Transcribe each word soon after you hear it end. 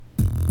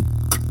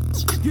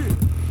Yeah.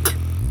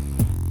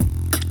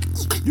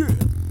 Yeah.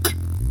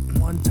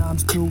 1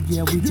 times 2,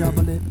 yeah, we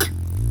double it.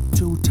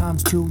 2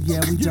 times 2,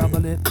 yeah, we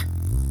double it.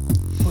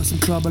 Put some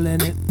trouble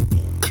in it.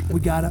 We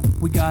gotta.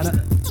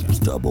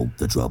 Double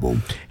the trouble.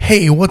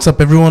 Hey, what's up,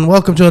 everyone?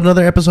 Welcome to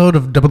another episode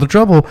of Double the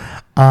Trouble.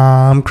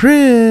 I'm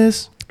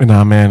Chris. And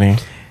I'm Manny.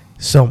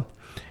 So,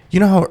 you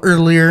know how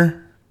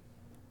earlier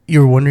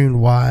you were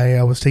wondering why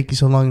I was taking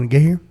so long to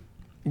get here?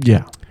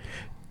 Yeah.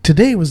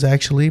 Today was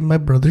actually my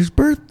brother's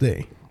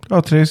birthday. Oh,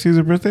 today's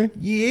Caesar's birthday?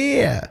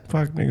 Yeah.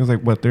 Fuck, nigga's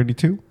like, what,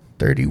 32?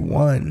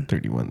 31.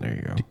 31, there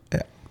you go.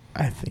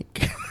 I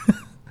think.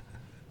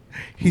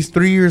 He's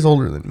 3 years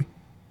older than me.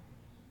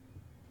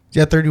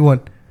 Yeah,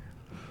 31.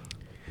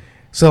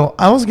 So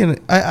I was gonna,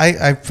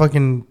 I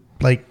fucking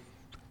like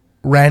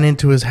ran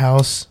into his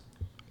house.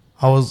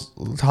 I was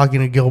talking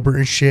to Gilbert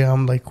and shit.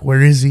 I'm like,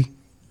 where is he?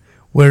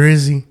 Where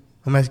is he?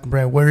 I'm asking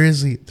Brad, where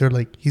is he? They're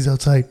like, he's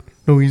outside.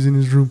 No, he's in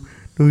his room.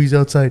 No, he's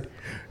outside.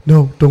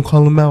 No, don't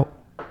call him out.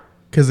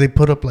 Because they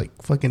put up like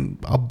fucking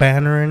a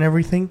banner and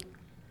everything.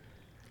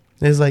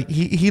 It's like,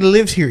 he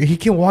lives here. He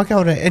can walk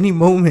out at any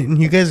moment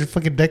and you guys are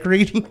fucking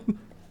decorating.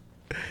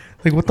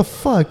 Like, what the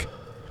fuck?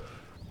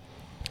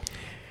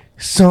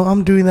 So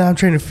I'm doing that. I'm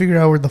trying to figure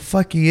out where the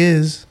fuck he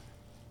is.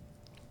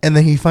 And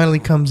then he finally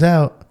comes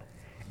out.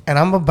 And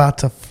I'm about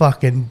to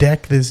fucking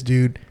deck this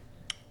dude.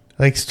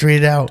 Like,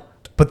 straight out.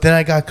 But then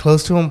I got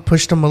close to him,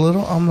 pushed him a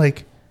little. I'm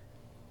like,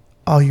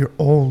 oh, you're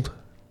old.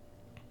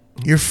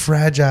 You're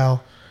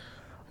fragile.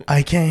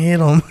 I can't hit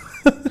him.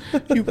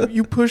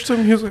 You pushed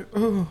him, he was like,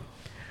 oh.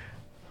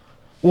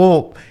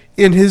 Well,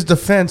 in his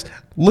defense,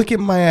 look at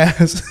my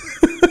ass.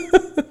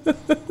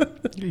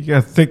 You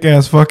got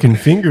thick-ass fucking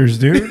fingers,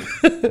 dude.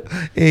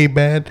 Hey,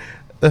 man.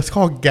 That's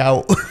called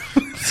gout.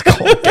 It's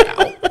called gout.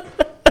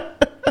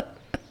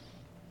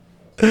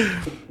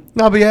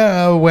 No, but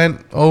yeah, I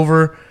went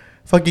over.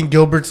 Fucking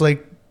Gilbert's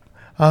like,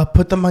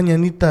 put the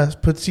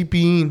mañanitas, put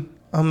CP in.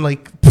 I'm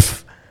like,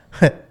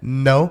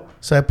 no.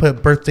 So I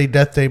put birthday,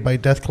 death day by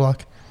Death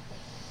Clock.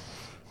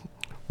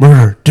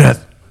 Murder,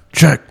 death,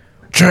 check,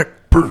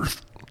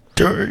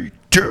 birthday,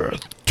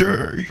 death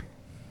day.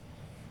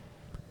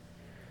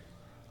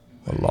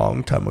 A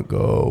long time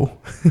ago.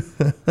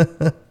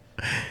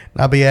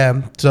 Nah, but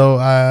yeah, so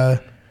I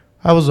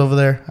was over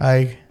there.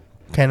 I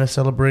kind of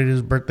celebrated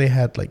his birthday,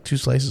 had like 2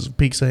 slices of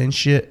pizza and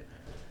shit.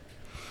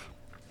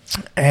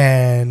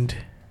 And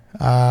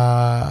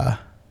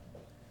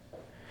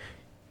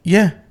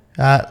yeah,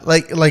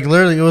 like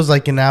literally it was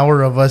like an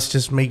hour of us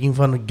just making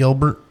fun of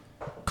Gilbert,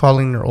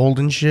 calling her old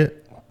and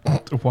shit.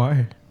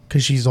 Why?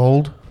 Because she's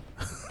old.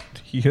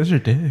 You guys are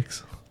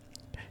dicks.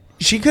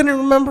 She couldn't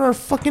remember our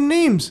fucking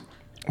names.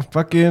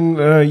 Fucking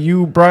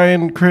you,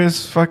 Brian,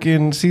 Chris,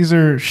 fucking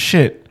Caesar,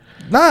 shit.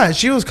 Nah,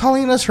 she was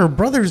calling us her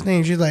brother's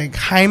name. She's like,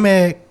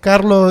 Jaime,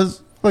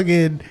 Carlos,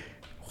 fucking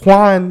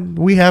Juan.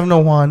 We have no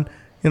Juan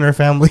in our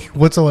family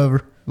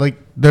whatsoever. Like,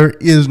 there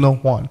is no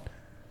Juan.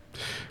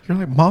 You're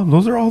like, Mom,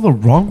 those are all the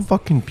wrong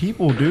fucking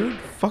people, dude.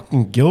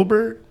 Fucking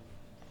Gilbert.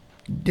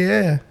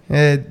 Yeah.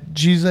 And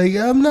she's like,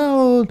 I'm not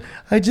old.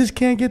 I just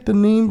can't get the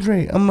names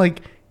right. I'm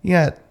like,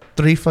 yeah,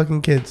 3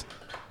 fucking kids.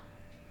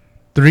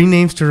 3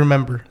 names to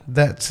remember.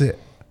 That's it.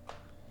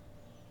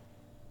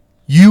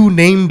 You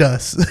named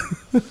us.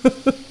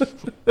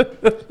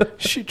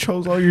 She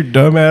chose all your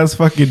dumbass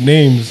fucking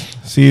names.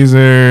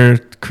 Caesar,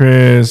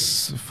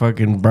 Chris,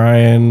 fucking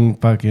Brian,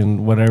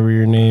 fucking whatever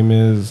your name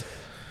is.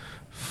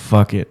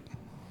 Fuck it.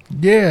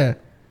 Yeah.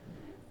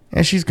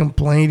 And she's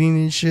complaining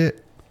and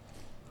shit.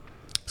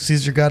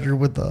 Caesar got her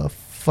with a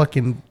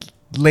fucking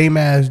lame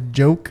ass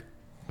joke.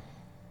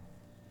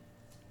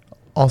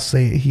 I'll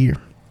say it here.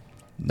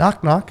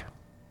 Knock knock.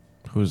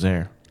 Who's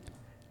there?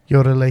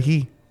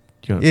 Yorelehi.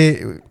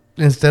 Yo-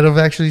 Instead of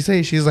actually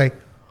saying, she's like,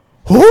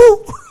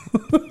 who?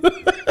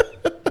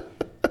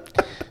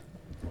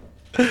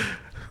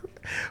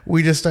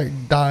 We just start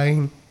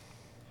dying.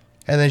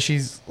 And then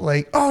she's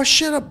like, oh,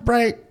 shut up,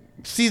 Bright.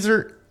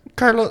 Caesar,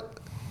 Carlos.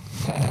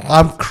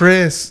 I'm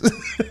Chris.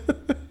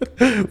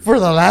 For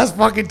the last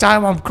fucking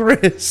time, I'm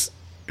Chris.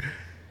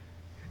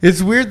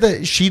 It's weird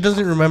that she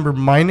doesn't remember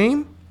my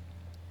name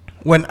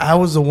when I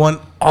was the one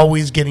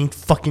always getting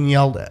fucking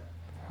yelled at.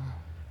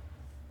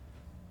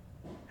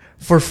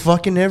 For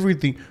fucking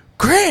everything.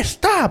 Chris,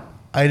 stop.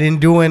 I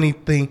didn't do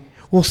anything.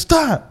 Well,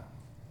 stop.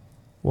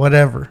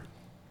 Whatever.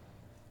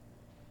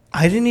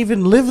 I didn't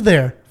even live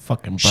there.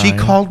 Fucking Brian. She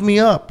called me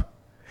up.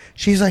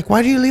 She's like,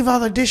 why do you leave all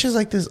the dishes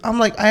like this? I'm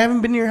like, I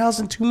haven't been to your house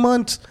in 2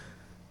 months.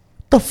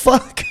 The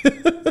fuck?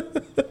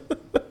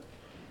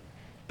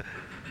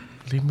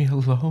 Leave me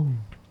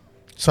alone.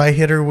 So I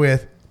hit her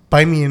with,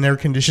 buy me an air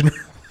conditioner.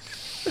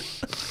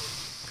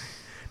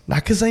 Not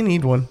because I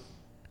need one.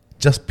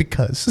 Just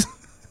because.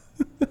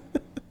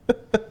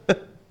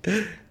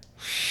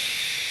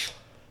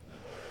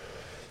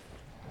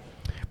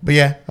 But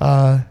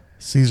yeah,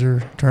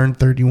 Caesar turned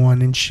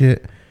 31 and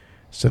shit.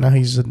 So now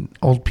he's an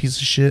old piece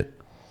of shit.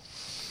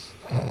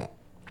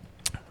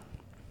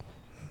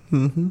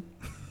 Mm-hmm.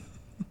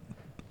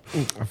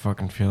 I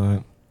fucking feel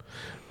it.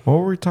 What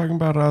were we talking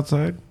about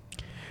outside?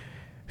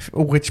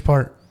 Which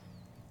part?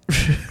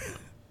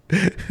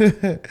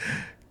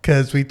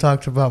 Because we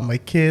talked about my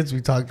kids.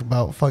 We talked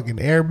about fucking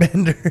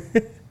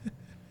Airbender.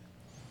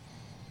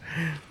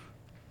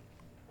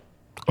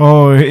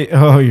 Oh,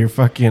 you're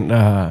fucking.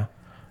 Yeah,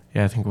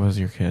 I think it was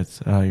your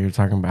kids. You're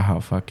talking about how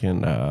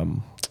fucking.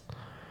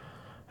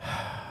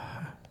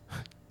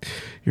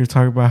 You're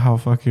talking about how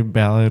fucking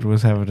Ballad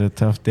was having a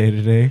tough day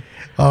today.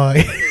 Oh,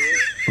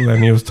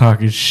 Lenny was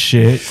talking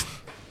shit.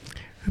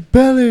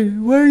 Ballad,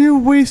 why are you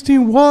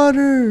wasting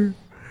water?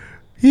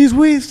 He's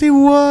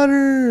wasting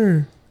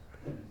water.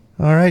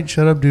 All right,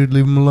 shut up, dude.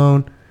 Leave him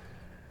alone.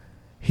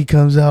 He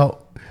comes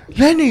out.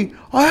 Lenny,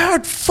 I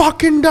had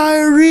fucking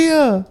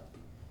diarrhea.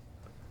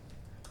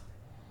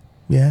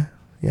 Yeah,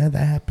 that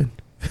happened.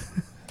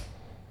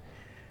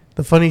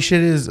 The funny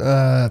shit is,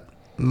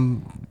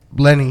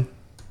 Lenny,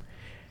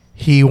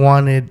 he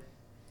wanted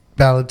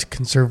Ballad to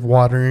conserve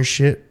water and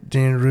shit.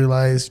 Didn't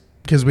realize,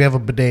 because we have a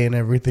bidet and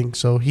everything,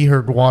 so he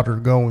heard water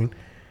going.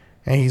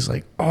 And he's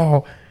like,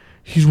 oh,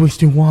 he's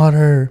wasting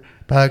water.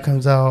 Ballad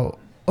comes out,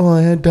 oh,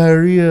 I had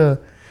diarrhea.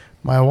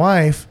 My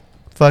wife,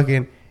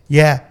 fucking,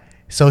 yeah.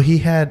 So he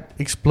had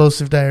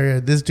explosive diarrhea.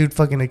 This dude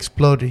fucking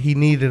exploded. He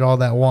needed all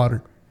that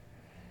water.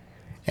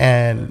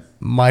 And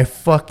my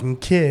fucking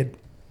kid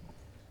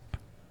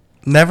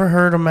never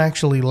heard him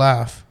actually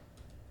laugh.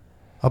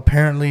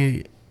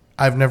 Apparently,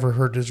 I've never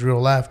heard his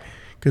real laugh.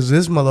 Because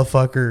this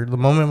motherfucker, the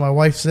moment my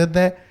wife said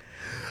that,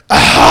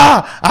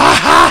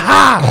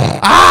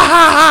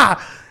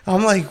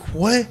 I'm like,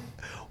 what?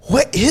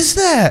 What is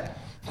that?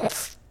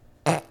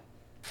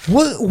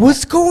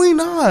 What's going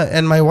on?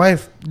 And my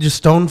wife just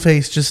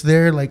stone-faced, just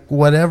there, like,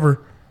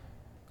 whatever.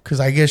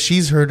 Because I guess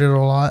she's heard it a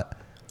lot.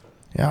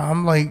 Yeah,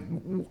 I'm like,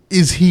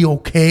 is he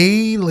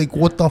okay? Like,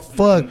 what the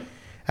fuck?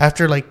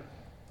 After, like,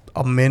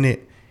 a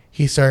minute,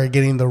 he started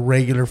getting the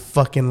regular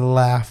fucking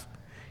laugh.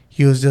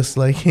 He was just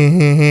like, like,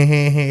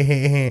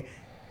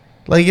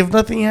 if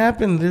nothing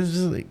happened, there's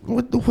just like,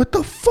 what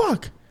the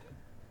fuck?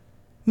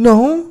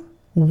 No?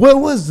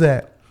 What was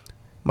that?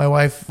 My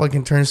wife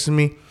fucking turns to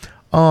me.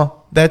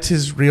 Oh, that's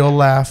his real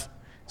laugh.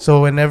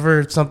 So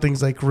whenever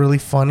something's like really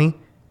funny,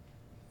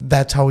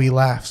 that's how he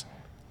laughs.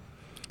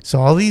 So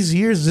all these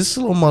years, this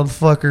little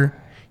motherfucker,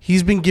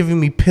 he's been giving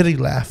me pity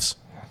laughs.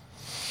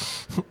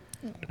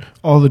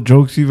 All the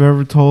jokes you've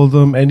ever told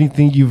him,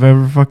 anything you've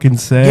ever fucking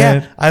said.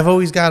 Yeah, I've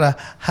always got a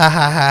ha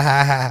ha ha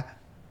ha ha.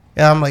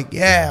 And I'm like,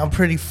 yeah, I'm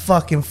pretty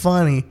fucking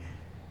funny.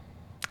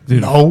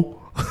 Dude,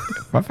 no.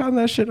 If I found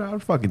that shit out,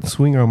 I'd fucking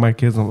swing on my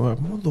kids. I'm like,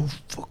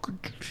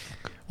 motherfucker.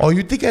 Oh,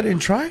 you think I didn't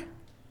try?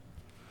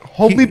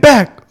 Hold me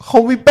back.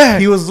 Hold me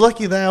back. He was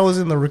lucky that I was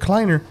in the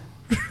recliner.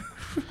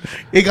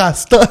 It got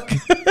stuck.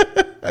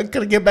 I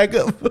couldn't get back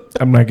up.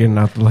 I'm not getting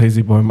out the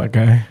lazy boy, my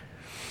guy.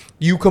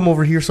 You come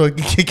over here so I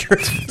can kick your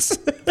ass.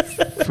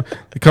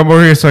 Come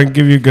over here so I can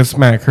give you a good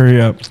smack. Hurry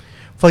up.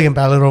 Fucking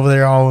Ballad over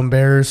there all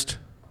embarrassed.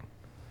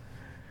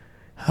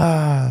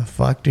 Ah,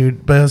 fuck,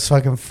 dude. But it was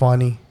fucking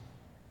funny.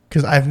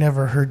 Because I've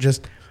never heard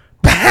just...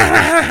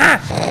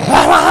 I'm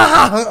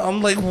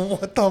like,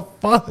 what the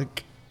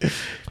fuck?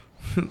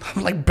 I'm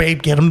like,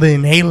 babe, get him the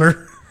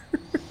inhaler.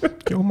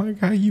 Oh my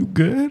God, you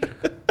good?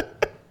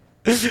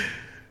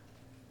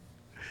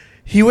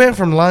 He went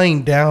from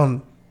lying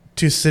down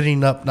to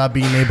sitting up, not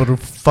being able to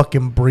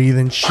fucking breathe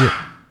and shit.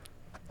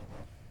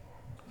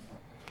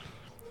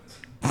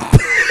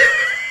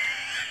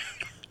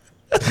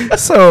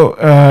 So,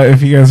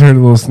 if you guys heard a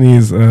little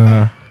sneeze, we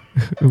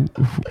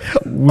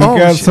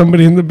got shit.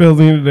 somebody in the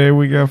building today.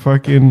 We got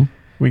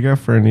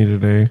Fernie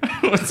today.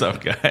 What's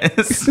up,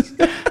 guys?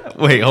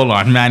 Wait, hold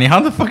on, Manny. How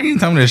the fuck are you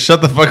telling me to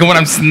shut the fuck up when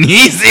I'm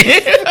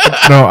sneezing?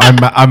 No,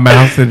 I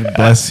mouthed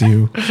bless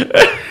you.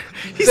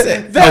 He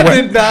said That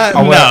did not.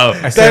 No.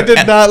 That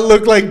did not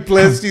look like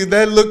bless you.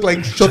 That looked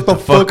like shut the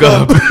fuck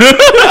up. Look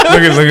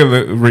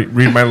at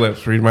read my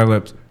lips. Read my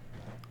lips.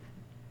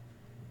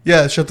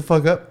 Yeah, shut the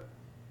fuck up.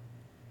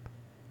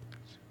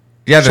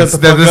 Yeah, Shut that's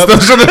the fuck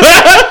up. shut the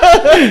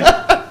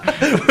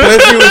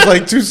Bless you was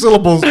like 2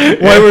 syllables.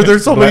 Why were there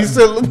so many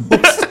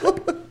syllables?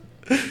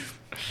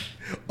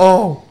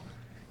 Oh,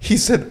 he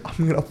said,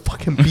 I'm gonna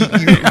fucking beat you.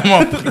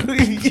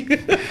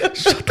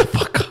 Shut the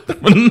fuck up.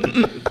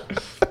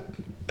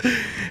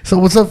 So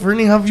what's up,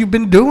 Fernie? How have you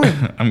been doing?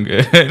 I'm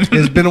good.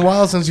 It's been a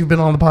while since you've been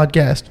on the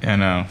podcast. Yeah, I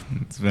know.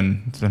 It's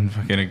been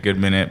fucking a good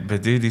minute.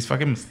 But dude, these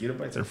fucking mosquito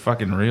bites are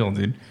fucking real,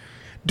 dude.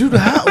 Dude,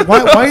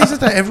 why is it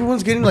that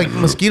everyone's getting like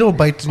mosquito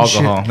bites and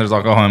Alcohol. shit? There's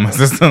alcohol in my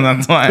system.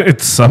 That's why.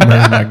 It's summer,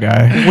 my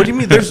guy. What do you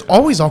mean? There's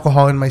always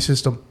alcohol in my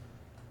system.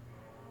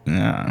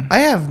 Yeah. I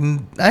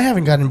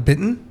haven't gotten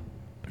bitten.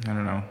 I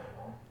don't know.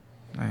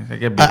 I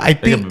get bit. I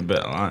think- get bit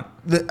a lot.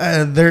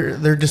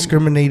 They're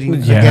discriminating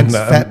Yeah, against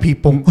no. fat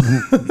people.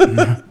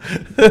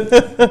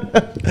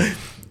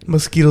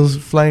 Mosquitoes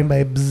flying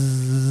by.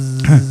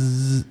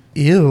 Bzzz.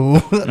 Ew.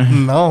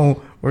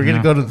 No, we're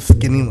gonna go to the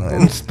skinny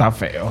line. Stop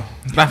fail.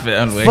 Not fit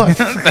anyway.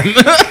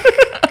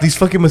 Fuck. These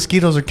fucking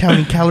mosquitoes are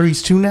counting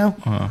calories too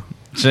now.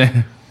 Shit.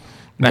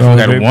 That fool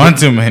got one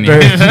too many. No,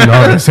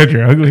 they said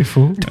you're ugly,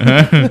 fool.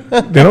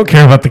 They don't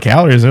care about the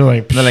calories. They're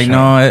like,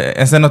 no,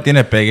 ese no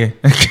tiene pegue.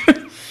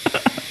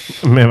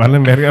 Me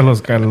valen verga los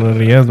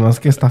calorías, más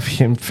que está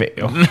bien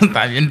feo.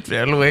 Está bien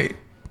feo, güey.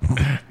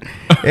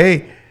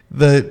 Hey,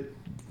 the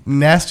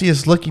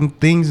nastiest looking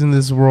things in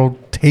this world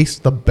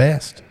taste the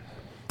best.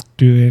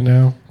 Do they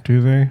now? Do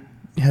they?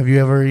 Have you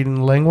ever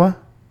eaten lengua?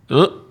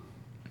 You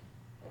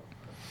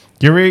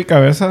ever eat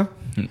cabeza?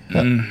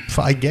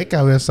 I get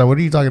cabeza. What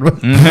are you talking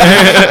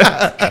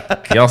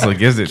about? He also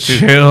gives it too.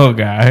 Chill,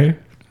 guy.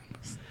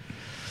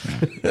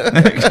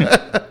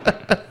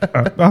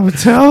 I'm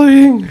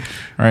telling.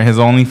 All right, his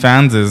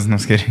OnlyFans is. No, I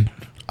was kidding.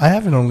 I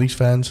have an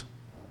OnlyFans.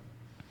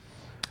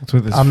 That's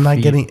with his I'm not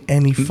feet. getting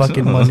any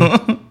fucking money.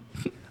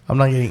 I'm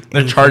not getting.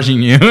 They're anything.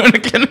 charging you.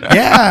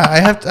 Yeah, I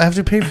have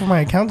to pay for my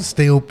account to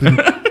stay open.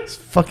 It's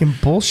fucking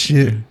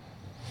bullshit.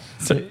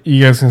 So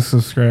you guys can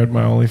subscribe to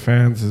my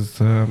OnlyFans. Is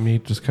me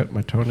just cutting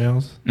my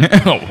toenails.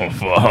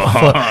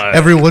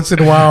 Every once in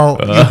a while,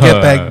 you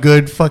get that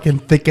good fucking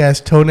thick ass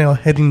toenail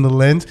hitting the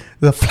lens.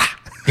 The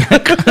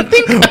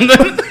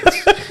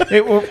Hey,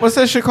 what's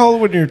that shit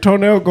called when your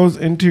toenail goes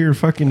into your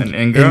fucking An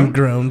ingrown?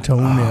 ingrown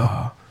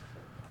toenail.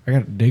 I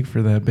gotta dig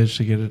for that bitch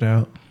to get it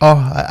out.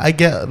 Oh, I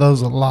get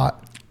those a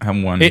lot. I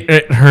have one.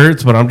 It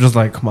hurts, but I'm just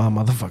like, come on,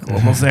 motherfucker, we're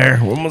almost there.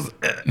 We're almost.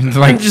 It's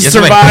like just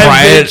you have to, survive,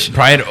 pry bitch.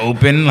 pry it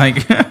open. Like,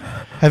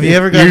 Have you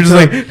ever got? You're just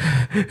like,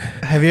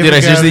 Have you dude, ever? I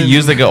seriously gotten-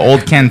 use like an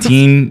old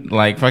canteen,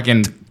 like fucking.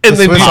 and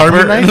then Swiss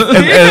Army knife?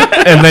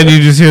 and then you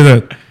just hear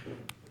that,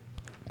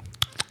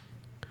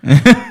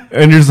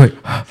 and you're just like,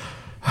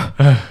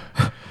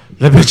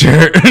 That bitch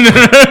hurt.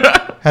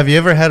 Have you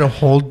ever had to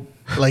hold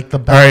like the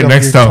all back right, of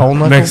next your toe toe,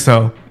 knuckle? next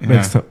toe,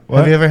 next toe.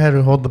 Have you ever had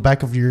to hold the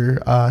back of your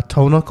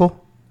toe knuckle?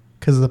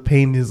 Because the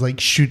pain is like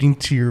shooting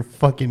to your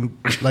fucking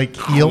like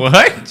heel.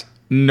 What?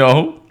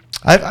 No.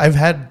 I've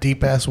had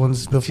deep ass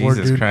ones before,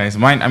 Jesus dude. Christ.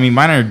 Mine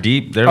are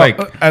deep. They're like.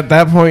 At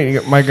that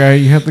point, my guy,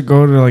 you have to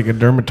go to like a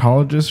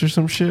dermatologist or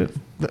some shit.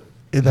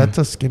 That's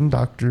a skin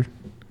doctor.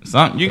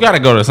 You gotta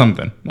go to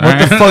something. What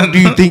the fuck do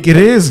you think it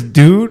is,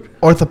 dude?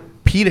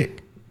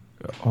 Orthopedic.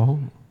 Oh.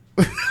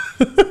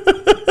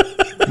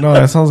 No,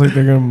 that sounds like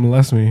they're gonna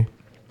molest me.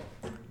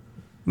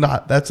 Nah,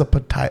 that's a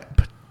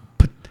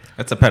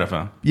That's a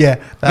pedophile. yeah.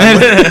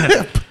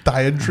 That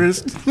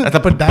podiatrist. That's a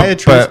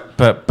podiatrist.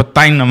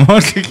 Patainamo.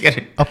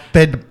 A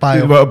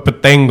pedophile. What a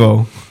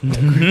patango.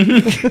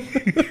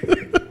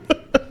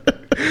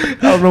 I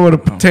don't know what a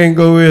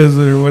patango is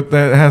or what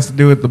that has to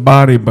do with the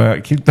body,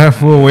 but keep that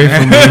fool away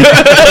from me.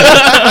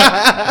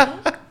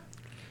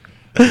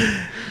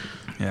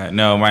 Yeah,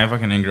 no, my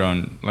fucking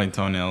ingrown like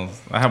toenails.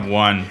 I have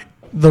one.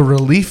 The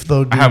relief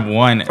though, dude. I have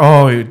one.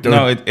 Oh,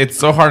 No, it's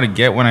so hard to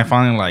get when I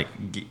finally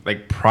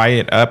like pry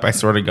it up. I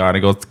swear to God,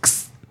 it goes.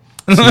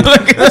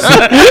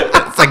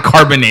 It's like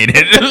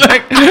carbonated.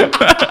 Like,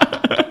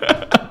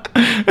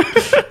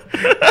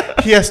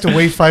 He has to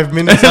wait 5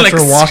 minutes Like,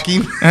 after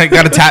walking. I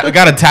gotta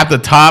tap the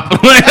top.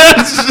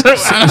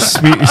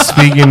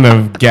 Speaking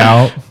of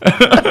gout,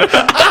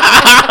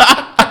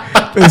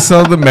 they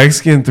sell the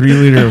Mexican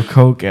 3-liter of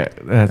Coke at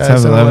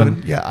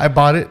 7-Eleven. Yeah, I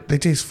bought it. They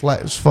taste flat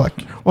as fuck.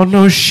 Well,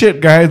 no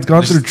shit, guy. It's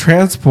gone through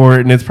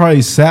transport and it's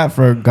probably sat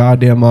for a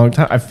goddamn long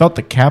time. I felt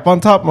the cap on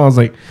top and I was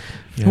like,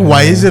 yeah.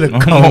 Why is it a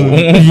cone?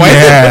 Why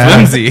Yeah.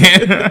 is it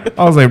flimsy?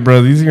 I was like,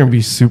 bro, these are gonna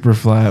be super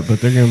flat, but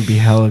they're gonna be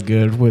hella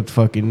good with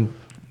fucking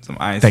Some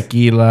ice.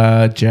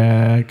 tequila,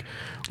 Jack.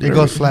 It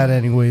goes flat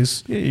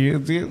anyways. Yeah,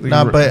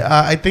 Nah, but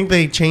I think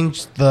they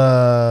changed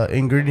the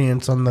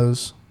ingredients on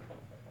those.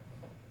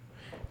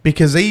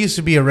 Because they used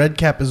to be a red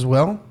cap as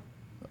well.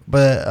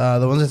 But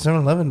the ones at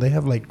 7-Eleven, they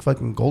have like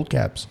fucking gold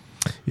caps.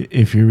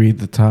 if you read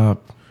the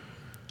top,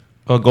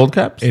 Oh, gold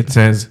caps. it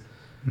says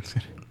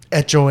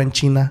Hecho en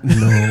China.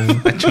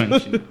 no.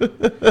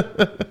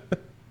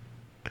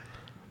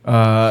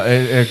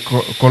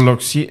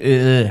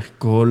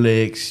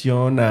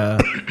 Colecciona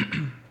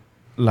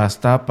las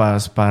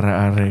tapas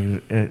para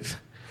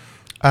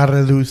A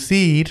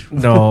reducir.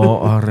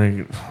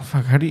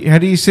 fuck, how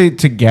do you say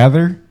to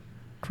gather,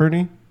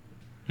 Fernie?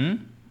 Hmm?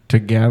 To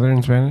gather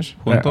in Spanish?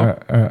 Junto?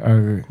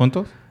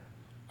 Juntos.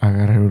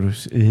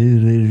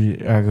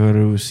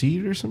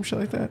 Agarusir or some shit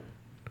like that?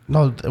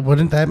 No,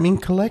 wouldn't that mean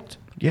collect?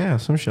 Yeah,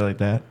 some shit like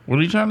that. What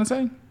are you trying to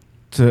say?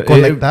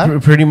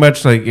 Colectar? Pretty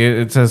much like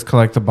it says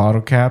collect the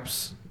bottle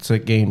caps to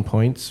gain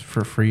points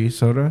for free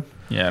soda.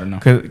 Yeah, I don't know.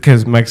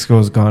 Because Mexico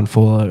has gone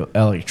full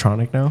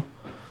electronic now.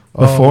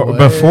 Oh,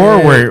 Before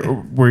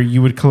where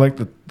you would collect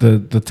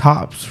the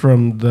tops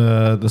from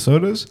the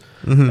sodas,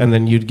 and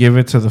then you'd give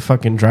it to the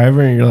fucking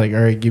driver, and you're like,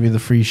 all right, give me the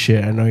free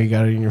shit. I know you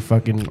got it in your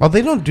fucking. Oh,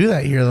 they don't do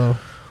that here though.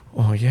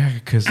 Oh yeah,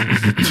 because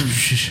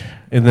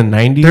in the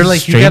 90s, They're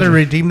like, you gotta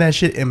redeem that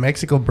shit in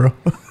Mexico, bro.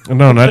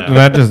 no,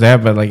 not just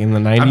that, but like in the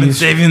I've been 90s,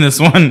 saving this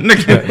one.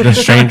 the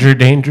stranger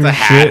danger The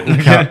hat.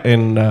 shit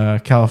in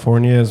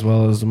California as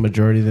well as the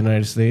majority of the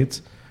United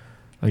States.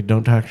 Like,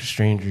 don't talk to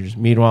strangers.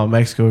 Meanwhile, in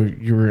Mexico,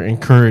 you were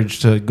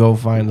encouraged to go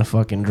find the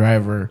fucking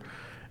driver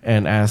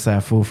and ask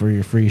that fool for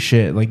your free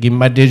shit. Like, give me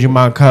my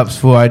Digimon cups,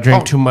 fool. I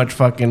drank too much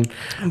fucking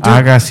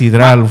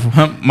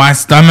Agasidral. My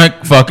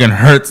stomach fucking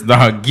hurts,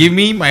 dog. Give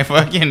me my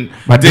fucking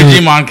My dude-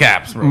 Digimon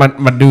caps, bro.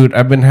 My dude,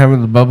 I've been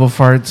having the bubble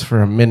farts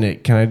for a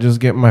minute. Can I just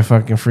get my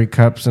fucking free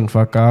cups and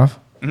fuck off?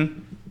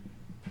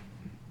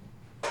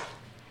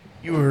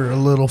 You were a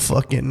little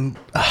fucking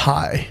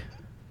high.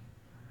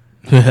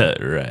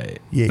 Right.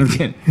 Yeah.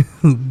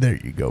 There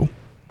you go.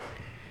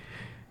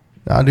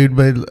 Nah, dude,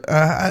 but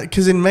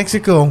because in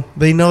Mexico,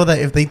 they know that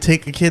if they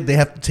take a kid, they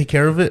have to take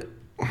care of it.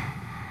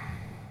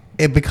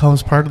 It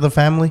becomes part of the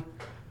family.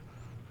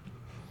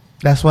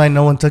 That's why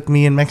no one took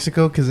me in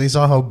Mexico, because they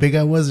saw how big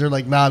I was. They're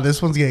like, nah, this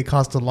one's going to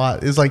cost a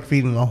lot. It's like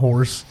feeding a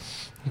horse.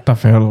 Está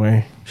feo,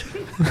 güey.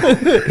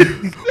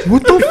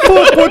 What the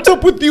fuck? What's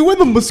up with you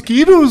and the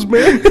mosquitoes,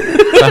 man?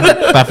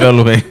 Está feo,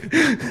 güey.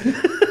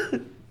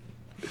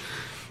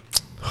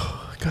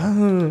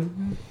 God.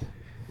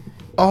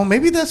 Oh,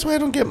 maybe that's why I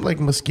don't get like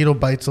mosquito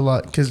bites a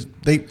lot, because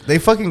they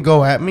fucking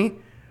go at me,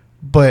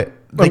 but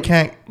they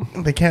can't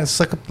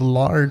suck up the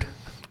lard.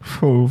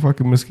 Fool,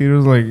 fucking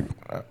mosquitoes, like,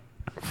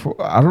 fool,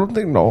 I don't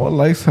think no one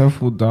likes that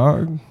fool,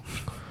 dog.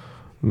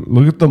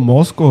 Look at the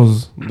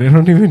moscos. They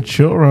don't even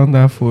chill around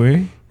that fool,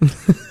 eh?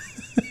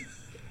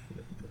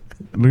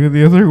 Look at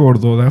the other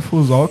gordo. That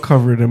fool's all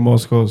covered in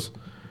moscos.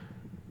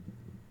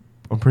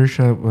 I'm pretty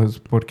sure it was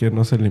porque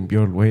no se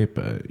limpió el güey,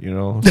 but, you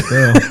know,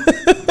 still.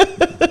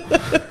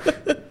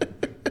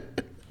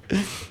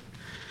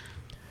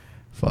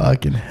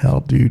 Fucking hell,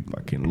 dude.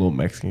 Fucking little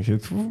Mexican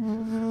shit.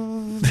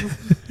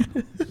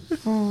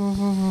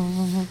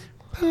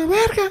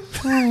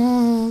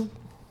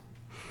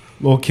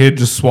 Little kid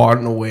just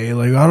swatting away.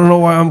 Like, I don't know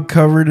why I'm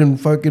covered in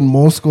fucking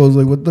moscos.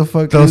 Like, what the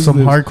fuck Throw is some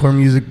this? hardcore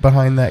music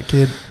behind that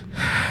kid.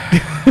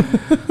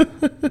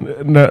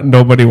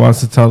 Nobody wants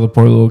to tell the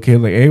poor little kid,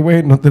 like, hey,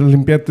 güey, no te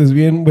limpiaste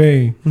bien,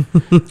 güey.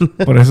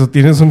 Por eso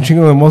tienes un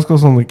chingo de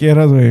moscos donde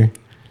quieras, güey.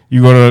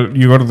 You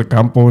go to the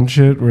campo and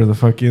shit, where the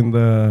fucking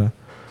the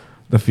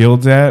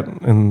field's at,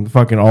 and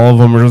fucking all of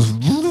them are just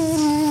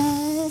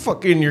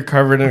fucking, you're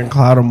covered in a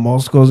cloud of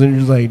moscos, and you're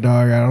just like,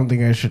 dog, I don't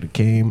think I should have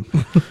came.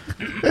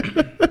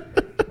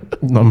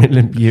 No me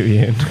limpié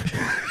bien.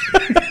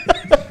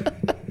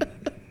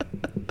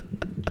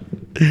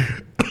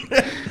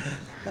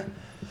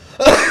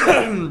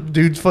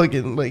 Dude's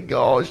fucking like,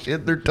 oh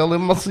shit, they're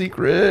telling my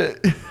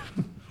secret.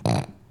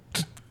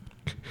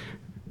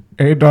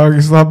 Hey, dog,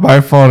 it's not my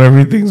fault.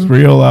 Everything's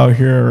real out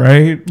here,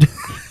 right?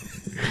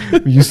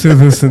 We used to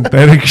the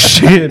synthetic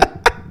shit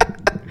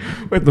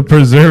with the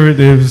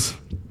preservatives.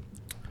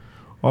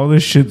 All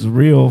this shit's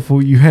real, fool.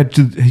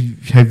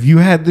 Have you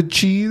had the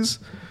cheese?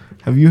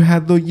 Have you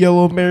had the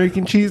yellow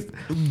American cheese?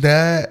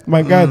 That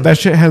My God, that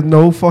shit has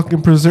no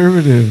fucking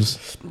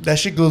preservatives. that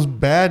shit goes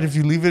bad if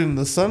you leave it in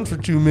the sun for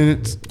 2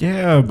 minutes.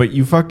 Yeah, but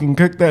you fucking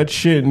cook that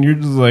shit and you're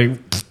just like,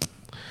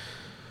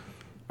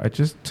 I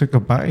just took a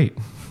bite.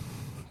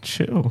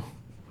 Chill.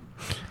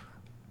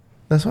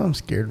 That's why I'm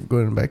scared of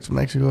going back to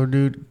Mexico,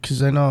 dude.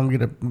 Because I know I'm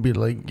gonna be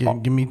like,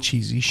 give me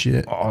cheesy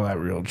shit. All that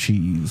real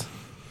cheese.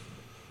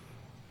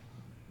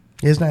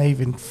 It's not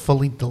even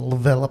fully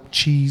developed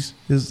cheese.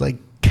 It's like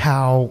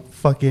cow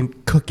fucking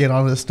cooking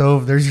on the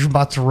stove. There's your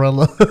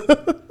mozzarella.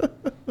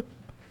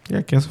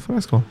 Yeah, queso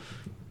fresco.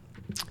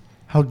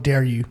 How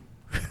dare you?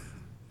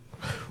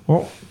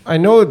 Well, I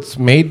know it's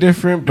made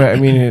different, but I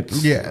mean,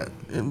 it's... Yeah,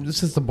 it's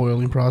just the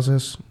boiling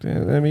process.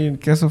 I mean,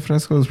 queso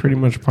fresco is pretty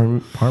much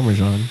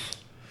Parmesan.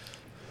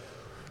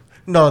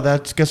 No,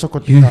 that's queso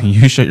cotija.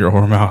 You shut your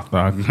whore mouth,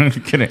 dog. I'm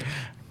kidding.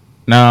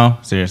 No,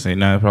 seriously,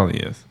 no, it probably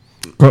is.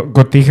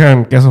 Cotija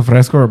and queso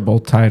fresco are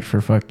both tied for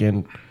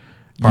fucking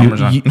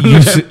Parmesan.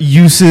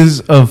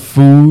 uses of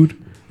food.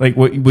 Like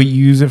what you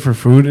use it for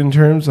food in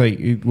terms,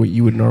 like what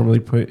you would normally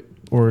put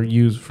or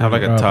use for I have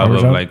like a tub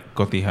Parmesan. of like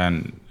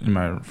cotija in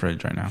my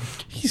fridge right now.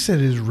 He said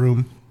his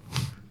room.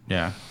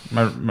 Yeah,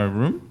 my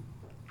room,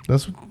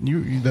 That's what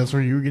that's what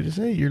you were gonna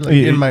say. You're like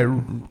Yeah. in my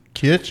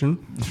kitchen,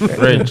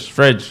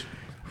 fridge.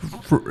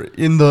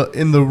 in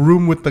the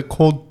room with the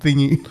cold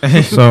thingy.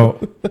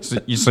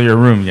 So your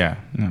room, yeah,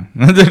 no.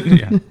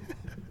 Yeah,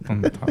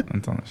 on the top,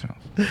 it's on the shelf,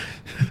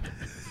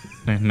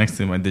 next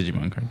to my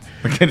Digimon cards.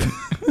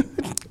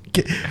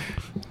 Okay.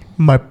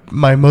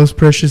 My most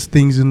precious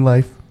things in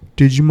life: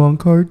 Digimon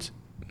cards,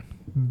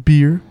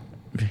 beer,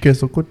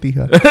 queso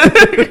cotija.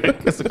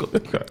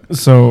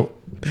 So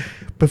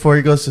Before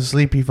he goes to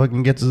sleep, he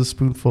fucking gets a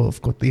spoonful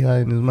of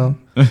cotija in his mouth.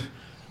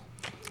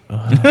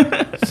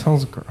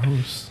 sounds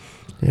gross.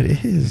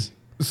 It is.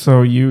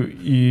 So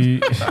you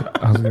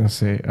I was gonna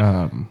say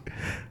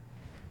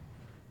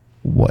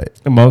What?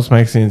 most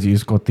Mexicans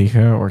use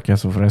cotija or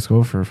queso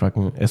fresco for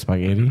fucking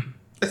spaghetti.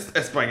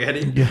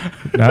 Spaghetti. Yeah,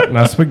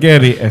 Not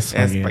spaghetti,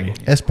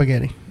 spaghetti.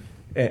 spaghetti.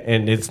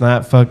 And it's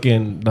not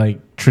fucking like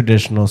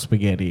traditional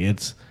spaghetti.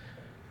 It's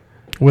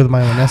With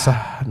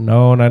mayonesa.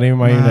 no, not even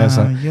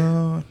mayonesa.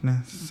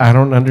 Mayonnaise. I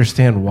don't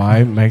understand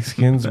why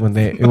Mexicans when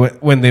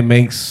they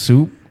make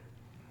soup,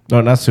 no,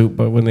 not soup,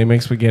 but when they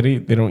make spaghetti,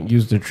 they don't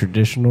use the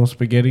traditional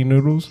spaghetti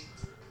noodles.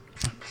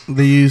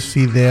 They use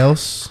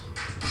fideos.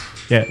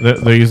 Yeah,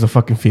 they use the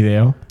fucking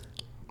fideo.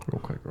 Real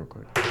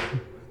quick.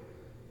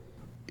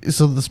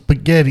 So the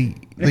spaghetti,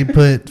 they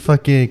put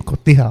fucking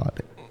cotija on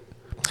it.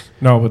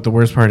 No, but the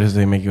worst part is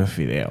they make you a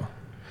fideo.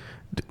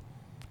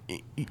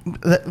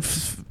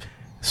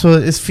 So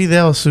it's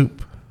fideo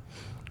soup.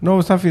 No,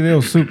 it's not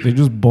fideo soup. They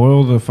just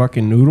boil the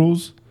fucking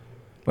noodles.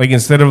 Like,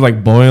 instead of,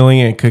 like, boiling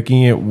and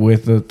cooking it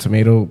with the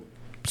tomato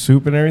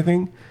soup and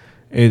everything,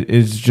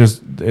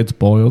 it's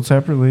boiled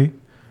separately.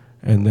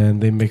 And then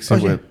they mix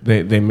it with...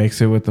 They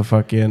mix it with the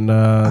fucking...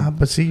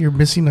 but see, you're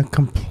missing a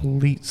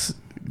complete...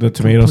 the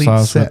tomato complete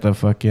sauce set. with the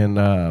fucking...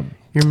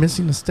 You're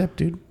missing a step,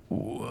 dude.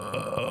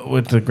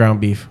 with the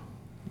ground beef.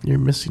 You're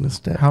missing a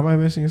step. How am I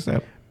missing a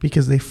step?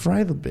 Because they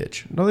fry the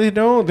bitch. No, they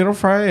don't. They don't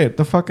fry it.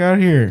 The fuck out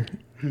here.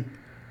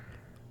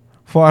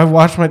 Well, I've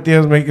watched my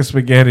tias make a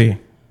spaghetti.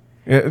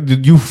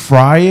 Did you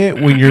fry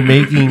it when you're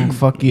making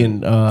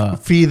fucking...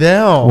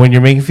 Fideo. when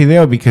you're making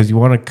fideo because you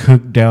want to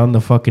cook down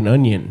the fucking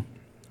onion.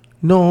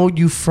 No,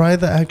 you fry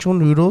the actual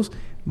noodles,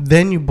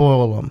 then you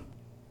boil them.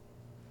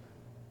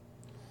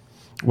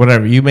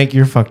 Whatever. You make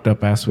your fucked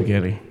up ass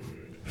spaghetti.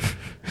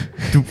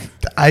 Dude,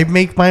 I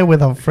make mine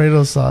with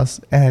Alfredo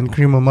sauce and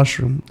cream of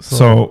mushroom.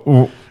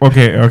 So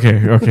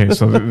okay.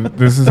 So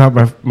this is how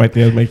my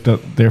tias make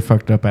their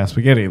fucked up ass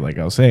spaghetti, like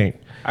I was saying.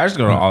 I just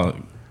go to all.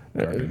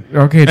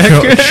 Okay,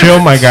 chill,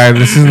 my guy.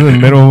 This is in the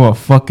middle of a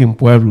fucking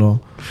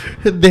pueblo.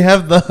 They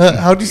have the...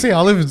 How do you say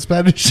olive in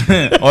Spanish?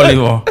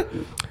 Olivo.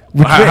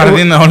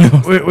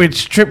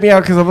 Which tripped me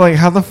out because I'm like,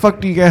 how the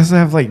fuck do you guys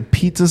have like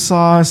pizza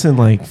sauce and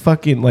like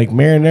fucking like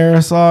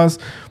marinara sauce,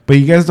 but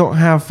you guys don't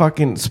have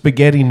fucking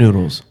spaghetti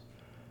noodles,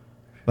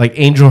 like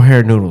angel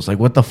hair noodles? Like,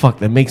 what the fuck?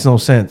 That makes no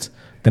sense.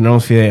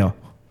 Tenemos fideo.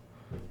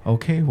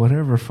 Okay,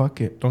 whatever.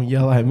 Fuck it. Don't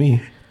yell at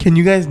me. Can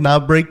you guys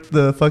not break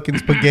the fucking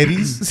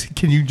spaghettis?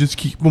 Can you just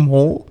keep them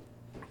whole?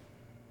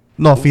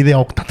 No,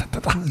 fideo.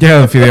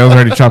 Yeah, the fideo's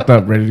already chopped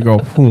up, ready to go.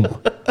 Boom.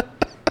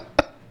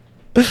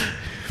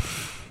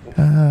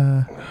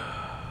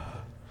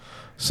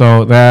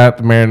 So that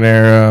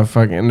marinara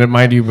fucking, and then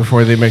mind you,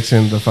 before they mix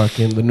in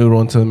the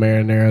noodle into the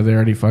marinara, they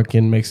already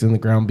fucking mixing the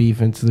ground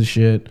beef into the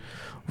shit,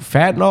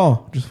 fat and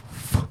all. Just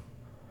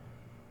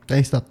Ahí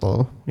está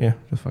todo. yeah,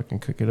 just fucking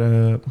cook it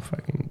up,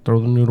 fucking throw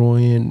the noodle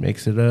in,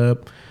 mix it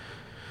up.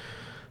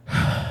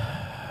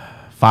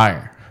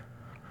 Fire.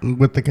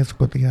 With the queso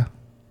cotija.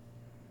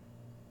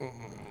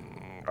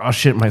 I'll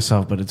shit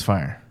myself, but it's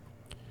fire.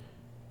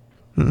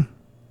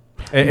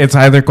 It's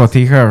either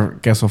cotija or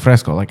queso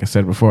fresco, like I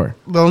said before.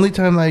 The only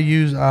time I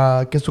use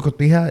queso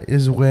cotija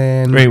is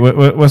when... Wait,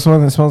 what's the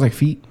one that smells like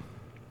feet?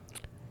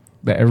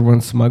 That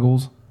everyone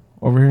smuggles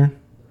over here?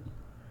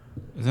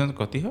 Isn't it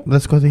cotija?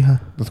 That's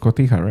cotija. That's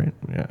cotija, right?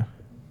 Yeah.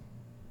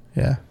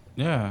 Yeah.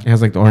 Yeah. It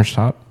has like the orange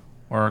top.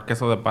 Or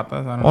queso de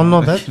patas. I don't Oh,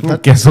 know. no,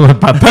 that Queso de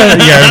pata.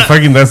 Yeah,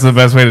 fucking that's the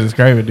best way to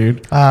describe it,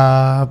 dude.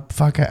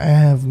 fuck, I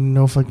have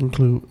no fucking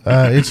clue.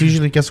 It's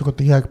usually queso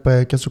cotija,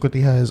 but queso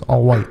cotija is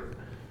all white.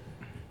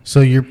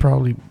 So you're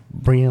probably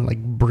bringing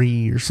like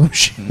brie or some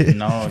shit.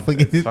 No,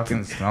 it's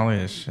fucking smelly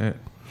as shit.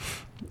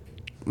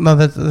 No,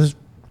 that's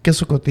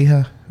queso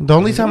cotija. The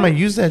only time I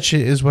use that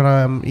shit is when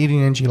I'm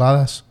eating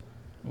enchiladas.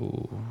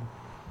 Ooh.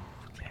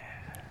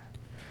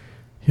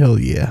 Hell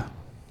yeah.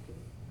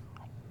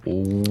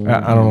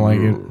 I don't like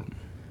it.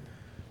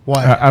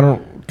 Why? I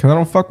don't, because I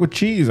don't fuck with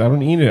cheese. I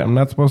don't eat it. I'm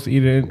not supposed to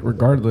eat it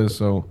regardless.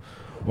 So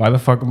why the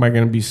fuck am I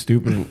going to be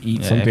stupid and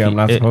eat something I'm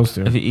not supposed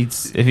to? If he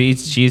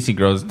eats cheese, he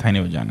grows tiny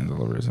vaginas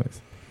all over his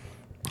face.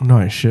 No,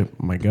 I shit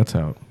my guts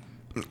out.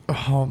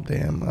 Oh,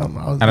 damn. I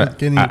was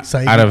getting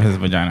excited. Out of his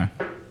vagina.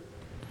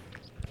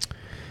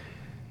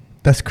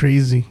 That's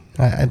crazy.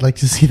 I'd like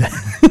to see that.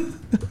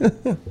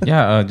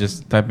 Yeah,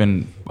 just type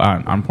in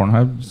on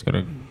Pornhub. Just go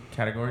to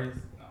categories.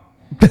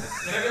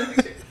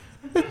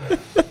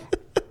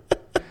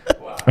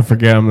 I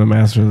forget I'm the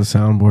master of the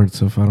soundboard,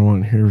 so if I don't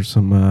want to hear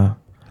some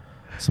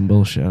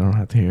bullshit, I don't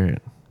have to hear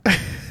it.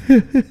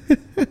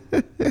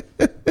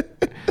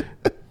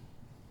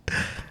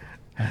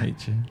 I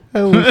hate you.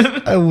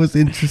 I was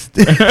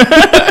interested.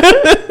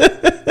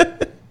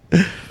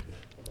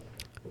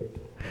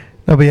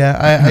 No, but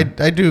yeah,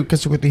 I do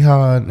queso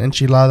cotija and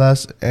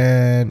enchiladas,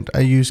 and I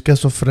use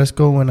queso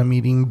fresco when I'm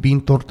eating bean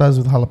tortas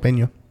with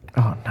jalapeno.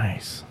 Oh,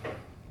 nice.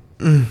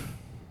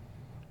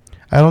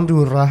 I don't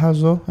do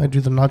rajas though. I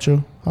do the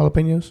nacho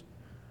jalapenos.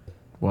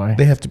 Why?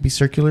 They have to be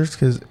circulars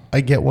because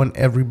I get one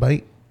every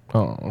bite.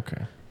 Oh,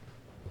 okay.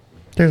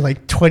 There's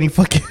like 20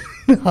 fucking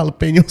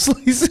jalapeno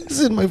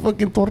slices in my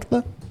fucking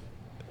torta.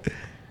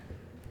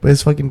 But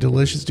it's fucking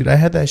delicious, dude. I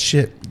had that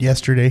shit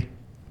yesterday.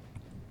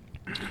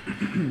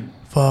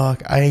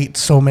 Fuck, I ate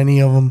so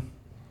many of them.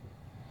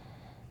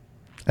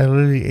 I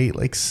literally ate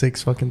like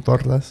 6 fucking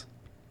tortas.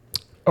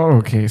 Oh,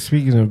 okay.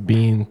 Speaking of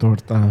bean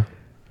torta,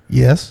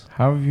 Yes.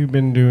 how have you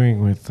been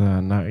doing with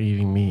not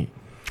eating meat?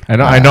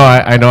 I know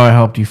I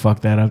helped you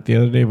fuck that up the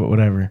other day, but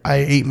whatever. I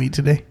ate meat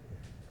today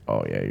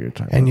Oh yeah, you're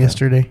talking. and about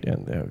yesterday. that.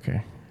 Yeah,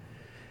 okay.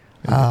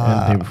 And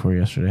the day before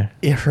yesterday.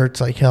 It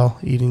hurts like hell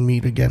eating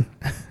meat again.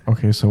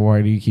 Okay, so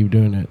why do you keep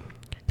doing it?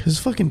 Because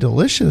it's fucking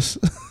delicious.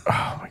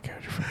 Oh my god,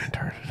 you're fucking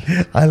retarded.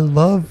 I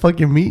love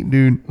fucking meat,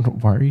 dude.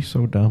 Why are you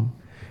so dumb?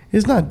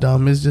 It's not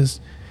dumb. It's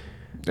just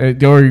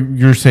Or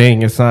you're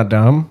saying it's not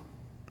dumb?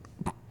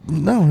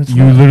 no. It's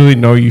You not. literally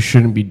know you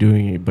shouldn't be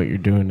doing it, but you're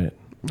doing it.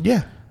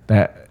 Yeah,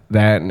 That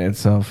in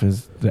itself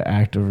is the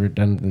act of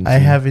redundancy. I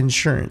have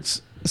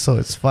insurance, so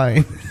it's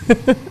fine.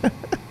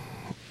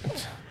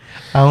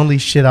 I only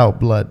shit out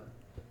blood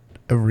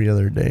every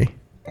other day.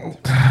 Oh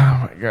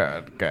my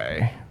god,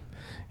 guy.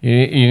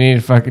 You need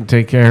to fucking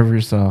take care of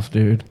yourself,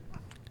 dude.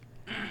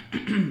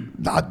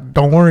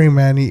 Don't worry,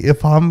 Manny.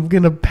 If I'm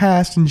gonna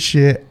pass and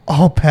shit,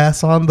 I'll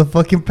pass on the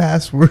fucking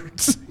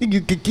passwords.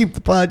 You can keep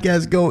the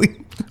podcast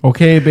going.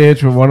 Okay,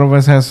 bitch, but one of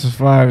us has to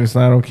survive. It's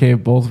not okay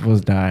if both of us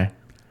die.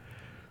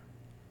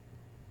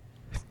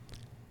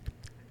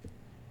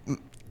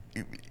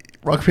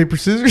 Rock, paper,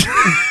 scissors.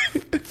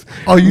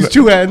 I'll use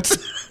 2 hands.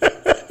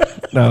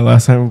 No,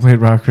 last time we played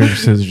rock, paper,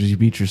 scissors, you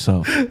beat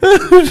yourself.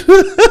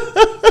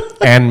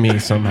 And me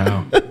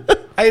somehow.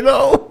 I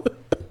know.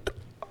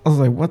 I was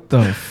like, what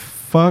the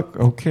fuck?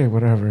 Okay,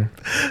 whatever.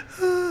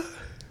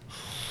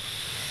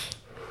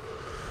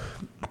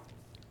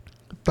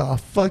 The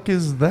fuck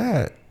is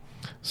that?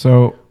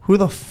 So, Who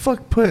the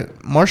fuck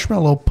put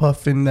marshmallow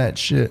puff in that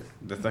shit?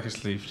 That's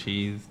actually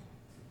cheese.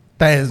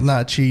 That is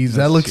not cheese.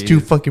 That That's looks too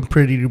cheese. fucking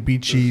pretty to be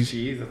cheese.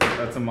 Cheese.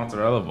 That's a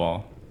mozzarella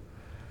ball.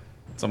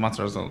 It's a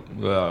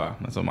mozzarella.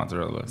 That's what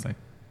mozzarella looks like.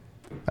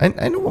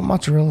 I know what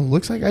mozzarella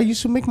looks like. I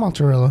used to make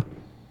mozzarella.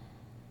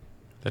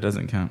 That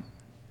doesn't count.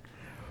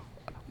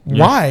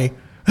 Why?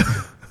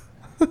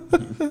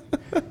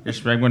 Your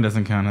Spreg one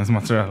doesn't count as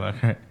mozzarella,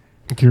 right?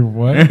 you're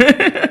what?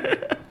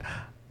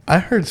 I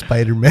heard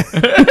Spider-Man.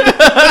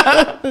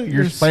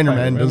 Your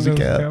Spider-Man doesn't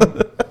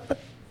count.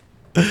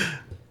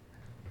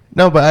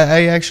 No, but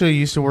I actually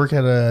used to work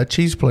at a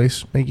cheese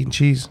place making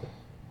cheese.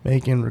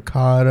 Making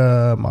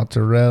ricotta,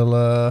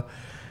 mozzarella,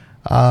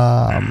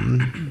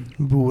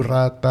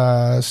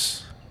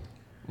 burratas.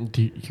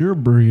 Dude, you're a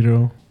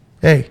burrito.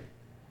 Hey,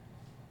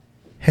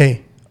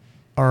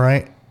 all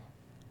right.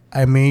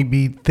 I may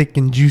be thick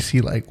and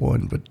juicy like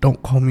one, but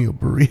don't call me a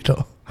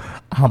burrito.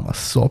 I'm a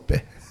sope.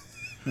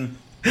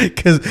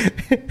 Because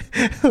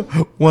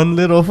one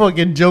little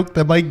fucking joke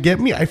that might get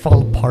me, I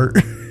fall apart.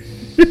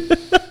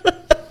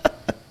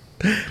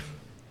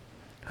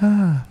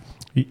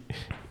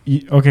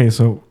 Okay,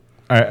 so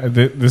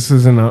this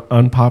is an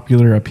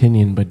unpopular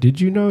opinion, but did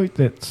you know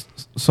that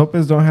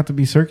sopes don't have to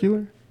be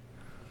circular?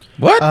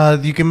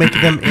 What? You can make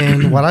them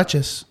in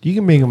huaraches. You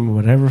can make them in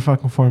whatever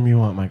fucking form you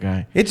want, my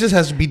guy. It just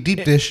has to be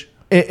deep dish.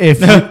 If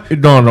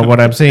no, what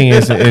I'm saying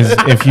is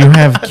if you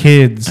have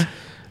kids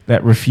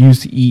that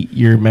refuse to eat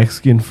your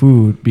Mexican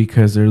food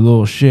because they're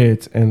little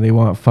shits and they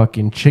want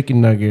fucking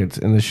chicken nuggets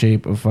in the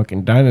shape of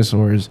fucking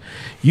dinosaurs,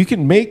 you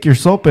can make your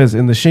sopes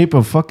in the shape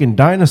of fucking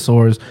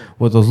dinosaurs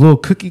with those little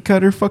cookie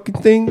cutter fucking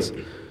things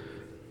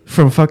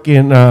from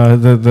fucking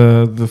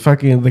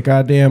the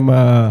goddamn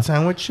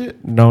Sandwich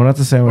shit? no, not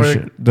the sandwich Or-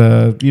 shit.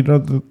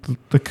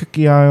 The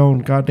cookie aisle in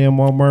goddamn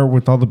Walmart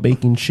with all the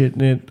baking shit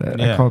in it. I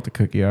Yeah. call it the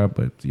cookie aisle,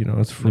 but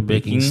it's for The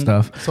baking baking?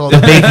 stuff. So The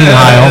baking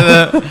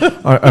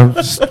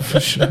aisle.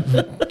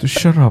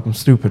 Shut up! I'm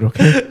stupid.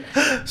 Okay,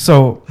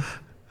 so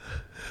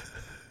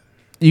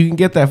you can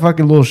get that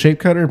fucking little shape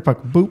cutter and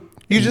fucking boop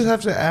you just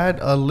have to add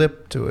a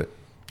lip to it.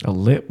 a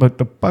lip, but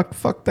the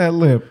fuck that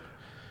lip.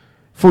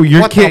 For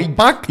your What the kid,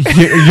 fuck?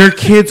 your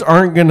kids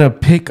aren't gonna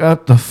pick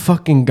up the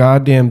fucking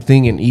goddamn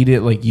thing and eat it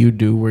like you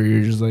do, where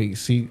you're just like,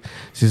 si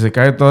se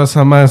cae toda esa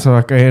masa, va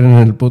a caer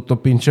en el puto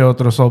pinche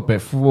otro sope.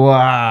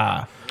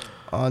 Fua.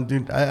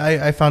 Dude,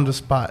 I found a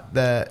spot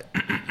that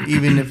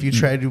even if you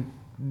try to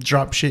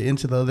drop shit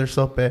into the other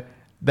sope,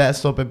 that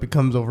sope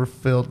becomes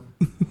overfilled.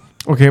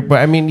 Okay, but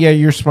I mean, yeah,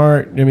 you're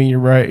smart. I mean, you're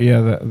right.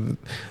 Yeah,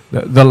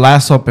 the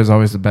last sope is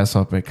always the best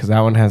sope because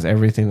that one has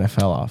everything that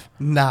fell off.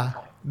 Nah,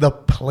 the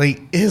plate